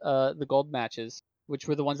gold matches, which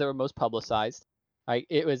were the ones that were most publicized, right?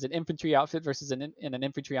 It was an infantry outfit versus in an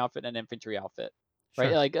infantry outfit and an infantry outfit.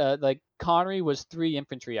 Right? Sure. Like Connery was three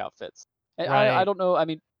infantry outfits. I Right. don't know, I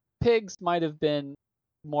mean Pigs might have been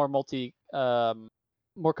more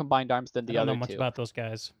more combined arms than I the don't know other much two. about those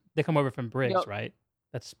guys. They come over from You know, Briggs, right?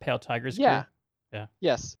 That's Pale Tiger's crew. yeah, Yeah.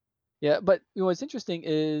 yes. Yeah, but what's interesting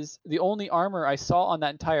is the only armor I saw on that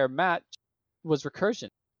entire match was Recursion.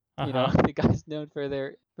 Uh-huh. The guys known for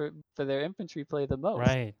for their infantry play the most.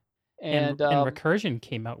 Right. And And and Recursion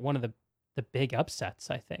came out one of the big upsets,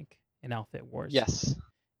 I think, in Outfit Wars. yes,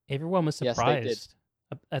 Everyone was yes, they did. surprised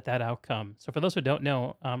at that outcome. So for those who don't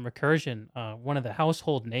know, Recursion, one of the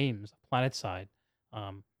household names of PlanetSide,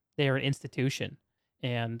 they are an institution,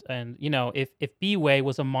 and if B-Way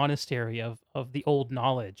was a monastery of the old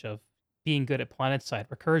knowledge of being good at PlanetSide,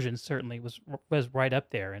 Recursion certainly was right up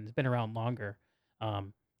there and has been around longer.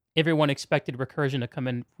 Um, Everyone expected Recursion to come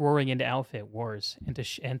in roaring into Outfit Wars and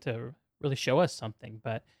to really show us something,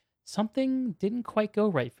 but something didn't quite go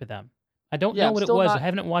right for them. I don't Yeah, know I'm what it still was. I not.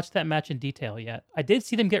 haven't watched that match in detail yet. I did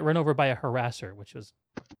see them get run over by a harasser, which was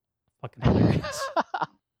fucking hilarious.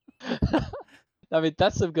 I mean,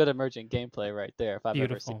 that's some good emergent gameplay right there, if I've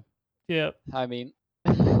ever seen. Beautiful. Yep. I mean,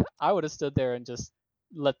 I would have stood there and just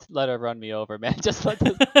let her run me over, man. Just let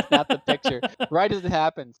this snap the picture right as it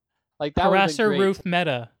happens. Like that would have been Harasser great. roof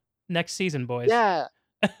meta next season, boys. Yeah,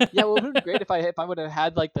 yeah. Well, it would have been great if I would have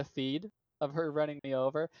had like the feed of her running me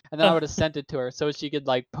over, and then I would have sent it to her so she could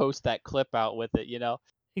like post that clip out with it.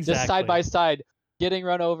 Just side by Exactly. side, getting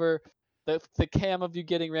run over, the cam of you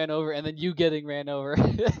getting ran over, and then you getting ran over.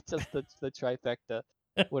 Just the trifecta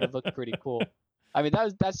would have looked pretty cool. I mean, that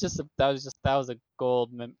was a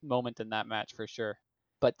gold moment in that match for sure.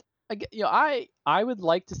 But I would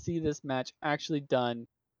like to see this match actually done,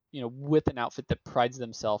 with an outfit that prides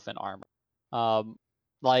themselves in armor. Um,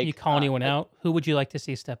 Can you like call anyone out? Who would you like to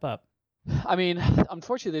see step up? I mean,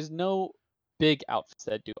 unfortunately, there's no big outfits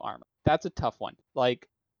that do armor. that's a tough one. Like,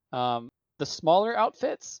 um, the smaller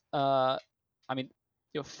outfits, I mean,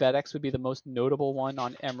 FedEx would be the most notable one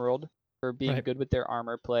on Emerald for being Right. good with their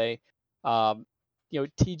armor play. Um,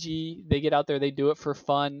 TG, they get out there, they do it for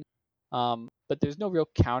fun. But there's no real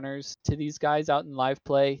counters to these guys out in live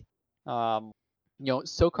play. Um,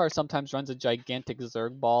 Sokar sometimes runs a gigantic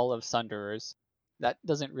Zerg ball of Sunderers. That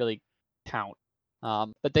doesn't really count.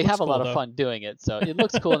 But they Looks have a cool lot of though. fun doing it, so it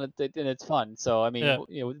looks cool and it's fun. So I mean,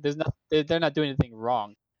 Yeah. there's not they're not doing anything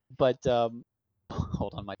wrong. But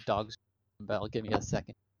hold on, my dog's bell. Give me a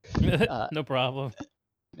second. Uh, No problem.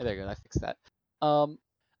 there you go. I fixed that. Um,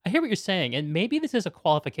 I hear what you're saying, and maybe this is a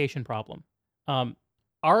qualification problem.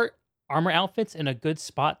 Are armor outfits in a good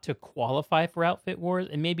spot to qualify for outfit wars?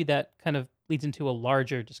 And maybe that kind of leads into a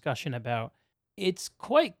larger discussion about. It's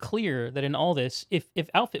quite clear that in all this, if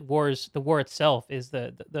outfit wars, the war itself is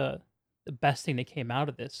the best thing that came out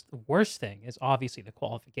of this. The worst thing is obviously the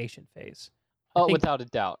qualification phase. I oh, think without a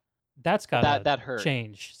doubt, that's got that to that hurt.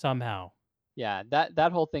 change somehow. Yeah,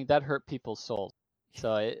 that whole thing that hurt people's souls.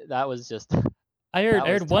 So that was just I that was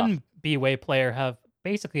heard tough. one B-Way player have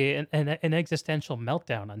basically an existential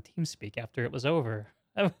meltdown on TeamSpeak after it was over.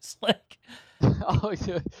 I was like, Oh,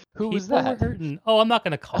 yeah. Who was people were that? hurting. Oh, I'm not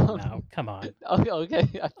gonna call him out. Come on, Okay,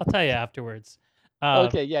 okay, I'll tell you afterwards. Uh,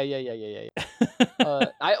 okay. Yeah, yeah, yeah, yeah, yeah.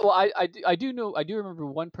 I do remember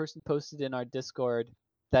one person posted in our Discord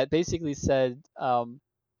that basically said,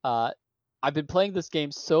 uh, I've been playing this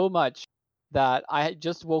game so much that I had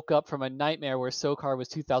just woke up from a nightmare where Sokar was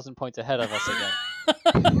 2,000 points ahead of us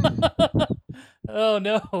oh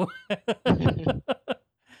no, again.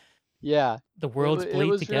 Yeah, the worlds it bleed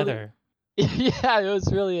was really together. yeah, it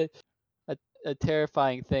was really a, a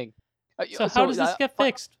terrifying thing. So how So does this get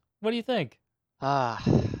fixed? What do you think? ah,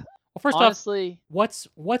 Well, first off, honestly, what's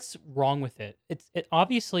wrong with it? It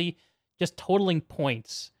obviously just totaling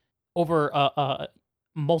points over a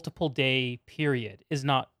multiple day period is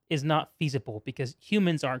not feasible because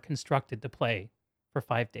humans aren't constructed to play for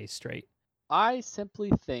 5 days straight. I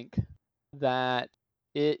simply think that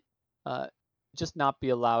it uh, just not be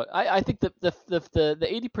allowed. I think the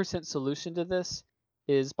 80% solution to this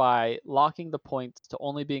is by locking the points to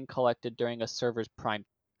only being collected during a server's prime.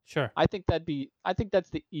 Sure. I think that's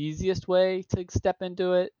the easiest way to step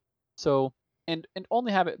into it. So and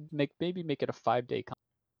only have it make it a 5 day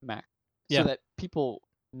max, so Yeah. that people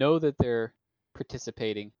know that they're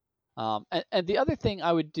participating. And the other thing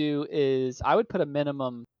I would do is I would put a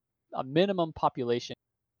minimum population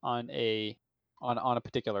on on a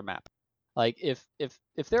particular map. Like if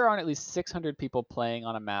there aren't at least 600 people playing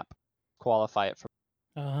on a map, qualify it for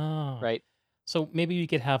Oh. right. So maybe we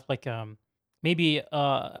could have like maybe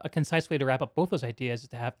a concise way to wrap up both those ideas is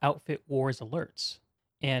to have outfit wars alerts,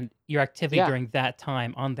 and your activity Yeah, during that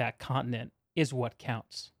time on that continent is what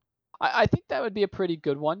counts. I think that would be a pretty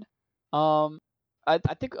good one. Um, I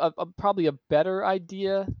think probably a better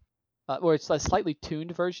idea, or it's a slightly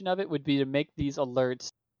tuned version of it, would be to make these alerts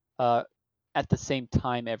uh, at the same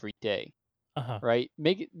time every day, Uh huh. right?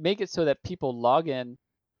 Make it so that people log in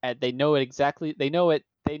and they know it exactly. They know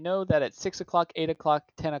that at 6 o'clock, 8 o'clock,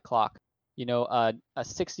 10 o'clock, a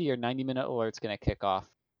 60 or 90 minute alert's gonna kick off,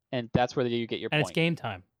 and that's where you get your And it's point. game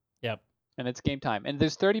time. Yep. And it's game time, and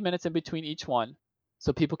there's 30 minutes in between each one,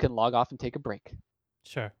 so people can log off and take a break,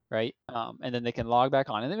 Sure. right? And then they can log back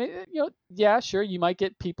on, and then yeah, sure, you might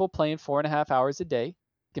get people playing 4.5 hours a day,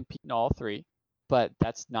 competing all three, but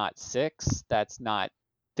that's not 6, that's not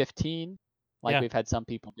 15, like Yeah. we've had some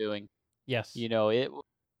people doing. Yes. You know, it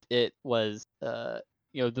was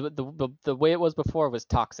the way it was before was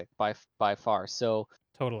toxic by far. So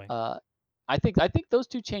Totally. uh, I think those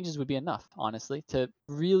two changes would be enough, honestly, to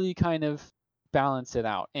really kind of balance it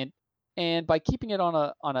out. And by keeping it on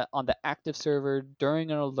the active server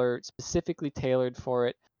during an alert specifically tailored for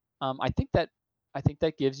it, I think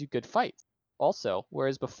that gives you good fights also.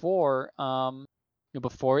 Whereas before,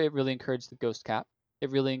 before it really encouraged the ghost cap, it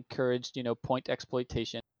really encouraged point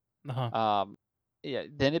exploitation. Uh huh. Um, yeah,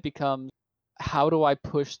 then it becomes how do I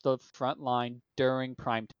push the front line during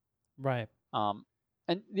prime Right. time?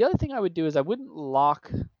 And the other thing I would do is I wouldn't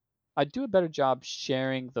lock. I'd do a better job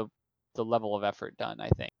sharing the level of effort done. I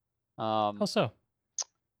think. How so?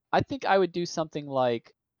 I think I would do something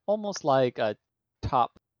like almost like a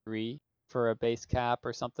top three for a base cap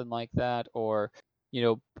or something like that, or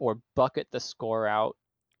or bucket the score out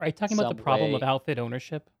Are you talking about the some problem of way. outfit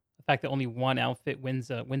ownership? The fact that only one outfit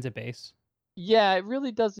wins a base? Yeah, it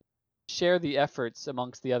really does share the efforts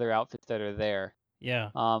amongst the other outfits that are there. Yeah.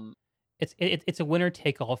 Um, It's a winner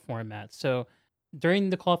take all format. So during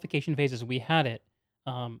the qualification phases we had it,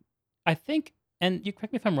 I think, and you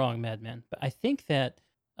correct me if I'm wrong, Madman, but I think that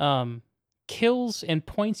um, kills and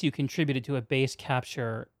points you contributed to a base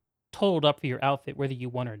capture totaled up for your outfit whether you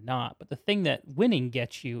won or not. But the thing that winning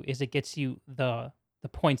gets you is it gets you the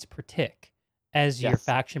points per tick as your Yes.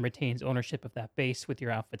 faction retains ownership of that base with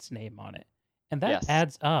your outfit's name on it. And that Yes.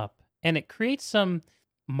 adds up. And it creates some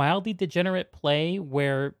mildly degenerate play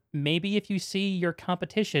where maybe if you see your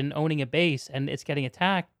competition owning a base and it's getting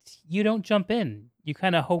attacked, you don't jump in. You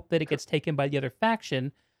kind of hope that it gets taken by the other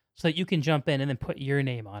faction so that you can jump in and then put your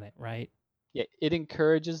name on it, right? Yeah, it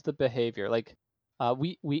encourages the behavior. Like,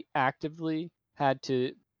 we actively had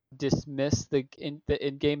to dismiss the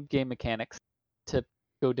in-game game mechanics to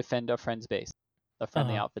go defend a friend's base, a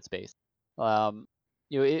friendly Uh-huh. outfit's base. Um,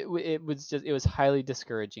 it was just it was highly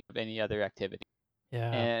discouraging of any other activity,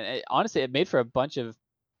 Yeah. and honestly, it made for a bunch of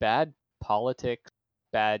bad politics,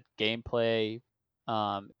 bad gameplay.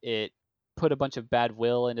 It put a bunch of bad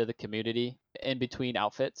will into the community in between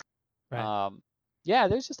outfits. Right. Um, yeah,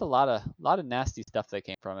 there's just a lot of nasty stuff that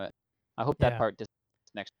came from it. I hope that Yeah. part just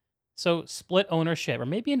next. So split ownership or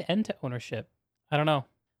maybe an end to ownership. I don't know.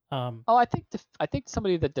 Um, Oh, I think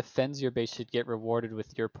somebody that defends your base should get rewarded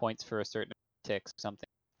with your points for a certain ticks, something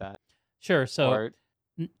like that. sure. So Or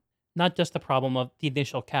n- not just the problem of the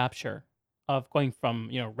initial capture of going from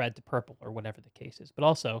red to purple or whatever the case is, but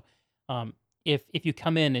also um, if you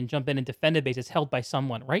come in and jump in and defend a base that's held by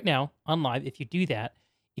someone right now on live, if you do that,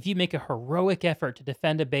 if you make a heroic effort to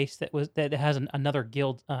defend a base that has another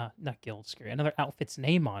guild, not guild scary, another outfit's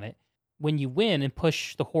name on it, when you win and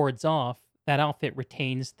push the hordes off, that outfit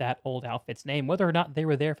retains that old outfit's name, whether or not they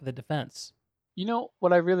were there for the defense.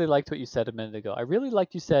 what I really liked what you said a minute ago. I really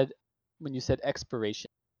liked you said when you said expiration.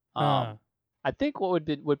 Uh, Um, I think what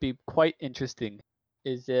would be quite interesting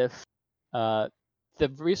is if uh, the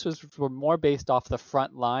resources were more based off the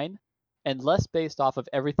front line and less based off of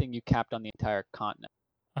everything you capped on the entire continent.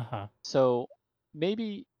 uh-huh. So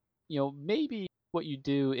maybe, maybe what you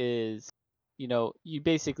do is, you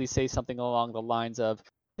basically say something along the lines of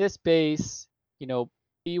this base,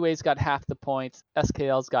 BUA's got half the points,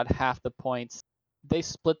 SKL's got half the points. They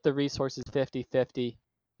split the resources 50-50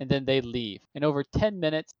 and then they leave. And over 10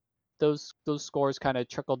 minutes, those scores kind of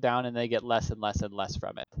trickle down and they get less and less and less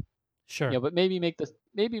from it. Sure. But maybe make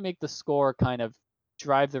the score kind of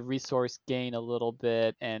drive the resource gain a little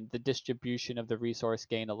bit and the distribution of the resource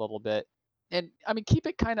gain a little bit. And I mean, keep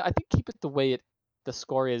it the way the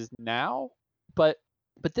score is now, but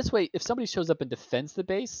this way, if somebody shows up and defends the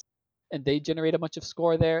base and they generate a bunch of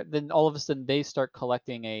score there, then all of a sudden they start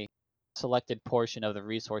collecting a selected portion of the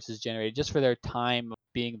resources generated just for their time of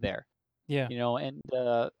being there. Yeah. And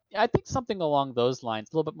I think something along those lines,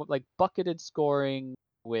 a little bit more like bucketed scoring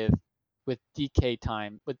with decay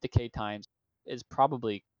times is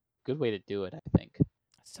probably a good way to do it, I think.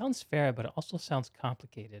 Sounds fair, but it also sounds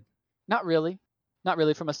complicated. Not really. Not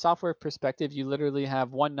really. From a software perspective, you literally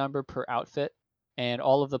have one number per outfit and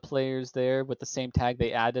all of the players there with the same tag,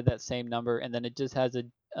 they added that same number, and then it just has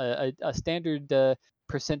a standard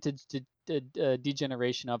percentage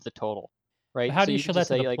degeneration of the total, But right? how So do you you can show just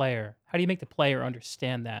that to the say like, player? How do you make the player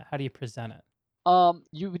understand that? How do you present it?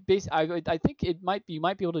 you would I think you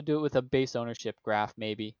might be able to do it with a base ownership graph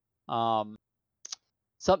maybe. Um,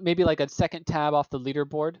 maybe like a second tab off the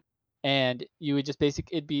leaderboard, and you would just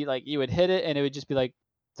it'd be like you would hit it and it would just be like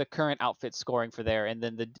the current outfit scoring for there, and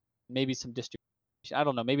then maybe some distribution. I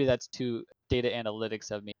don't know, maybe that's too data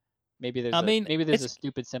analytics of me. Maybe I mean, there's a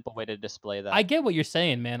stupid simple way to display I that. get what you're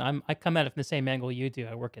saying, man. I come at it from the same angle you do.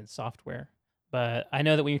 I work in software, but I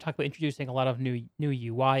know that when you talk about introducing a lot of new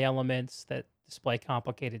UI elements that display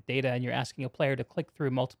complicated data, and you're asking a player to click through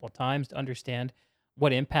multiple times to understand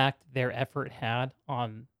what impact their effort had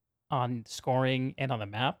on scoring and on the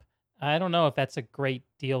map, I don't know if that's a great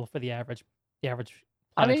deal for the average I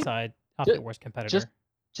planet mean, side just Outfit Wars just competitor.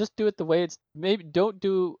 just do it the way it's maybe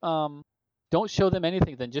don't show them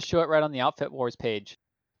anything then just show it right on the outfit wars page.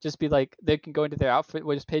 Just be like they can go into their outfit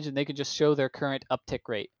wars page and they can just show their current uptick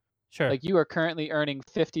rate. Sure, Like you are currently earning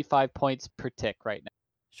 55 points per tick right now,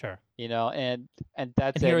 sure. and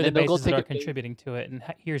that's And it. here are And the then they'll go bases that take are a base. contributing to it, and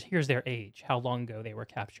here's their age, how long ago they were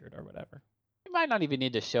captured or whatever. You might not even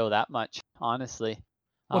need to show that much, honestly.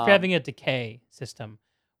 Well, if you're Um, having a decay system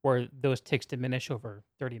where those ticks diminish over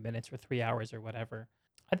 30 minutes or 3 hours or whatever,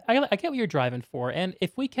 I get what you're driving for. And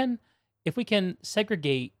if we can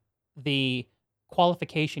segregate the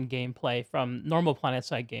qualification gameplay from normal planet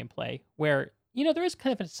side gameplay, where there is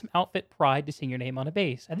kind of some outfit pride to seeing your name on a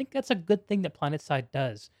base. I think that's a good thing that planet side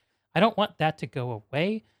does. I don't want that to go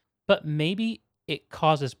away, but maybe it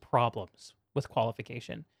causes problems with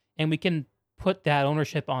qualification, and we can put that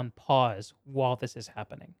ownership on pause while this is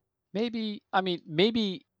happening. maybe I mean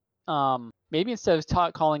maybe um maybe instead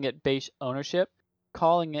of calling it base ownership,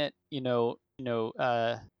 calling it the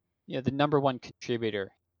number one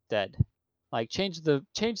contributor instead. Like change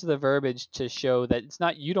the verbiage to show that it's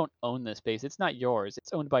not, you don't own this base. It's not yours.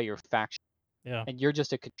 It's owned by your faction, Yeah. and you're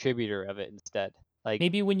just a contributor of it instead. Like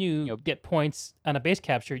Maybe when you you know, get points on a base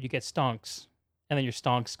capture, you get stonks, and then your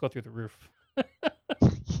stonks go through the roof.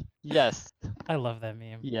 yes, I love that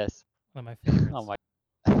meme. yes. One of my Oh favorites.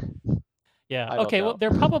 my, Yeah. I don't Okay. Well, know.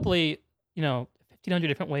 there are probably 1,500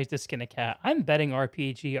 different ways to skin a cat. I'm betting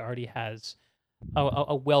RPG already has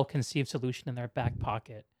a well conceived solution in their back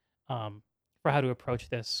pocket um, for how to approach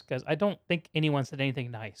this because I don't think anyone said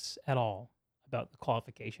anything nice at all about the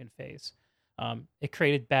qualification phase. It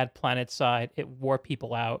created bad planet side. It wore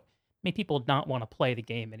people out, made people not want to play the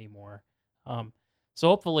game anymore. Um, so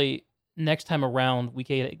hopefully next time around we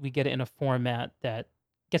get it in a format that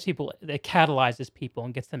gets people that catalyzes people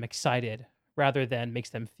and gets them excited rather than makes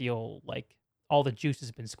them feel like all the juice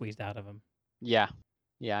has been squeezed out of them. Yeah,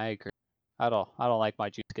 yeah, I agree. I don't like my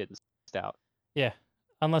juice getting squeezed out. Yeah,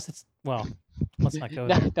 unless it's well, let's not go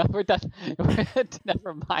No, there. no, we're done.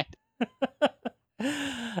 Never mind.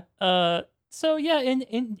 So yeah,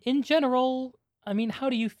 in general, I mean, how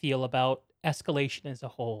do you feel about escalation as a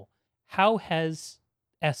whole? How has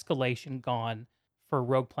escalation gone for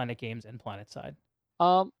Rogue Planet games and PlanetSide?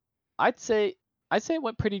 Um, I'd say it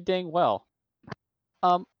went pretty dang well.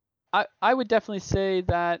 Um, I would definitely say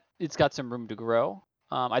that it's got some room to grow.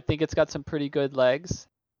 I think it's got some pretty good legs.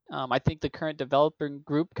 I think the current developer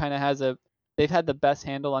group kind of they've had the best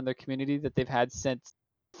handle on their community that they've had since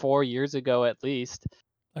 4 years ago at least.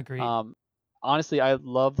 Agreed. Um, honestly, I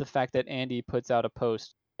love the fact that Andy puts out a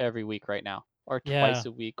post every week right now, or Yeah, twice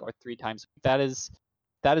a week, or 3 times. That is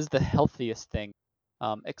the healthiest thing,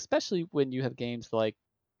 especially when you have games like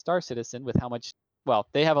Star Citizen with how much. Well,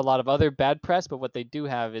 they have a lot of other bad press, but what they do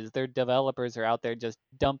have is their developers are out there just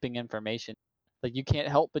dumping information. Like you can't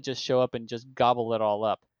help but just show up and just gobble it all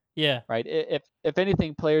up, yeah, right? If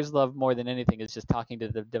anything, players love more than anything is just talking to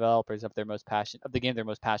the developers of the game they're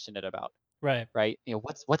most passionate about, right. right?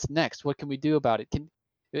 What's next? What can we do about it?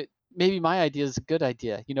 Maybe my idea is a good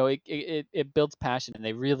idea. It builds passion, and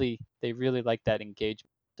they really like that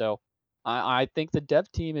engagement. So I think the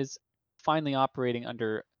dev team is finally operating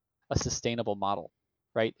under a sustainable model,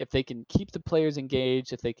 right? If they can keep the players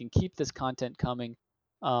engaged, if they can keep this content coming,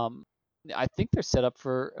 um, I think they're set up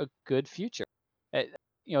for a good future. Uh,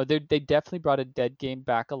 they definitely brought a dead game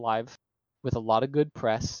back alive with a lot of good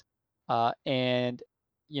press, and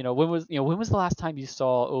when was the last time you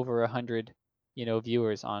saw over 100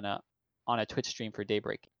 viewers on a Twitch stream for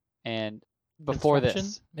Daybreak? And before Construction,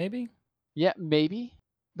 this, maybe. yeah, maybe,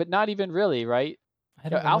 but not even really, right? I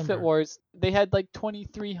don't Outfit remember. Wars, they had like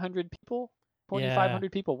 2,300 people, Yeah,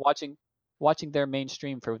 2,500 people watching their main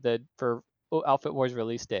stream for Outfit Wars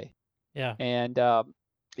release day, yeah, and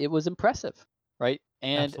it was impressive, right?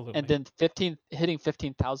 And absolutely. then hitting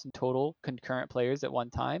 15,000 total concurrent players at one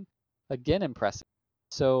time, again impressive.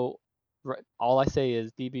 So all I say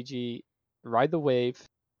is DBG, ride the wave,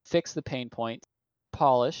 fix the pain points,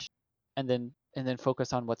 polish, and then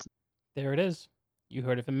focus on what's. There it is. You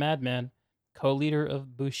heard it from Madman, co-leader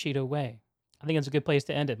of Bushido Way. I think it's a good place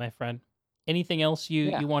to end it, my friend. Anything else you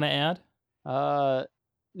Yeah. you want to add? Uh,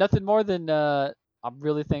 nothing more than I'm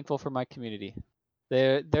really thankful for my community.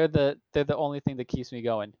 They're the only thing that keeps me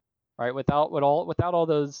going, right? Without all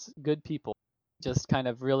those good people, just kind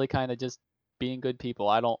of just being good people.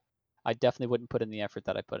 I definitely wouldn't put in the effort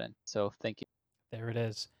that I put in. So thank you. There it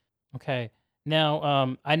is. Okay.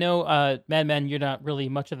 Now, I know, Madman, you're not really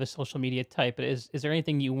much of a social media type, but is there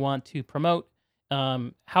anything you want to promote?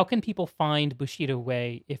 How can people find Bushido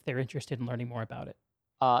Way if they're interested in learning more about it?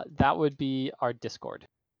 That would be our Discord,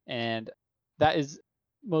 and that is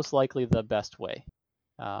most likely the best way.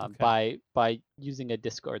 Okay. By using a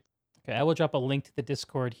Discord. Okay, I will drop a link to the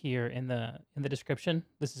Discord here in the description.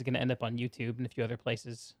 This is going to end up on YouTube and a few other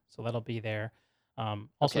places, so that'll be there.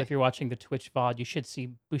 Also, if Okay. you're watching the Twitch VOD, you should see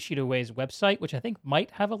Bushido Way's website, which I think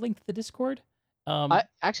might have a link to the Discord. I Um,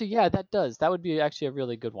 actually, yeah, that does. That would be actually a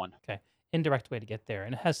really good one. okay, indirect way to get there,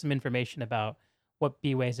 and it has some information about what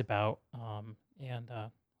B Way is about, and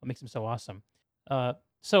what makes him so awesome.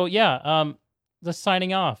 So yeah, just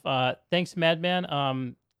signing off. Thanks,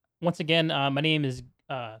 Madman. Once again, my name is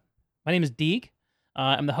Deeg.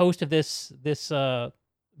 I'm the host of this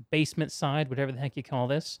basement side, whatever the heck you call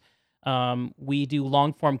this. We do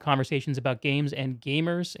long form conversations about games and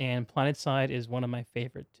gamers, and Planet Side is one of my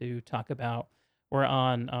favorite to talk about. We're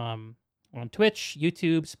on Twitch,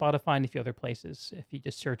 YouTube, Spotify, and a few other places. If you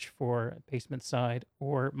just search for Basement Side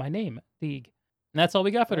or my name, Deeg. And that's all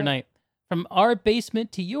we got for All right. tonight. From our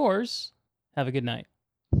basement to yours, Have a good night.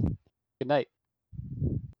 Good night.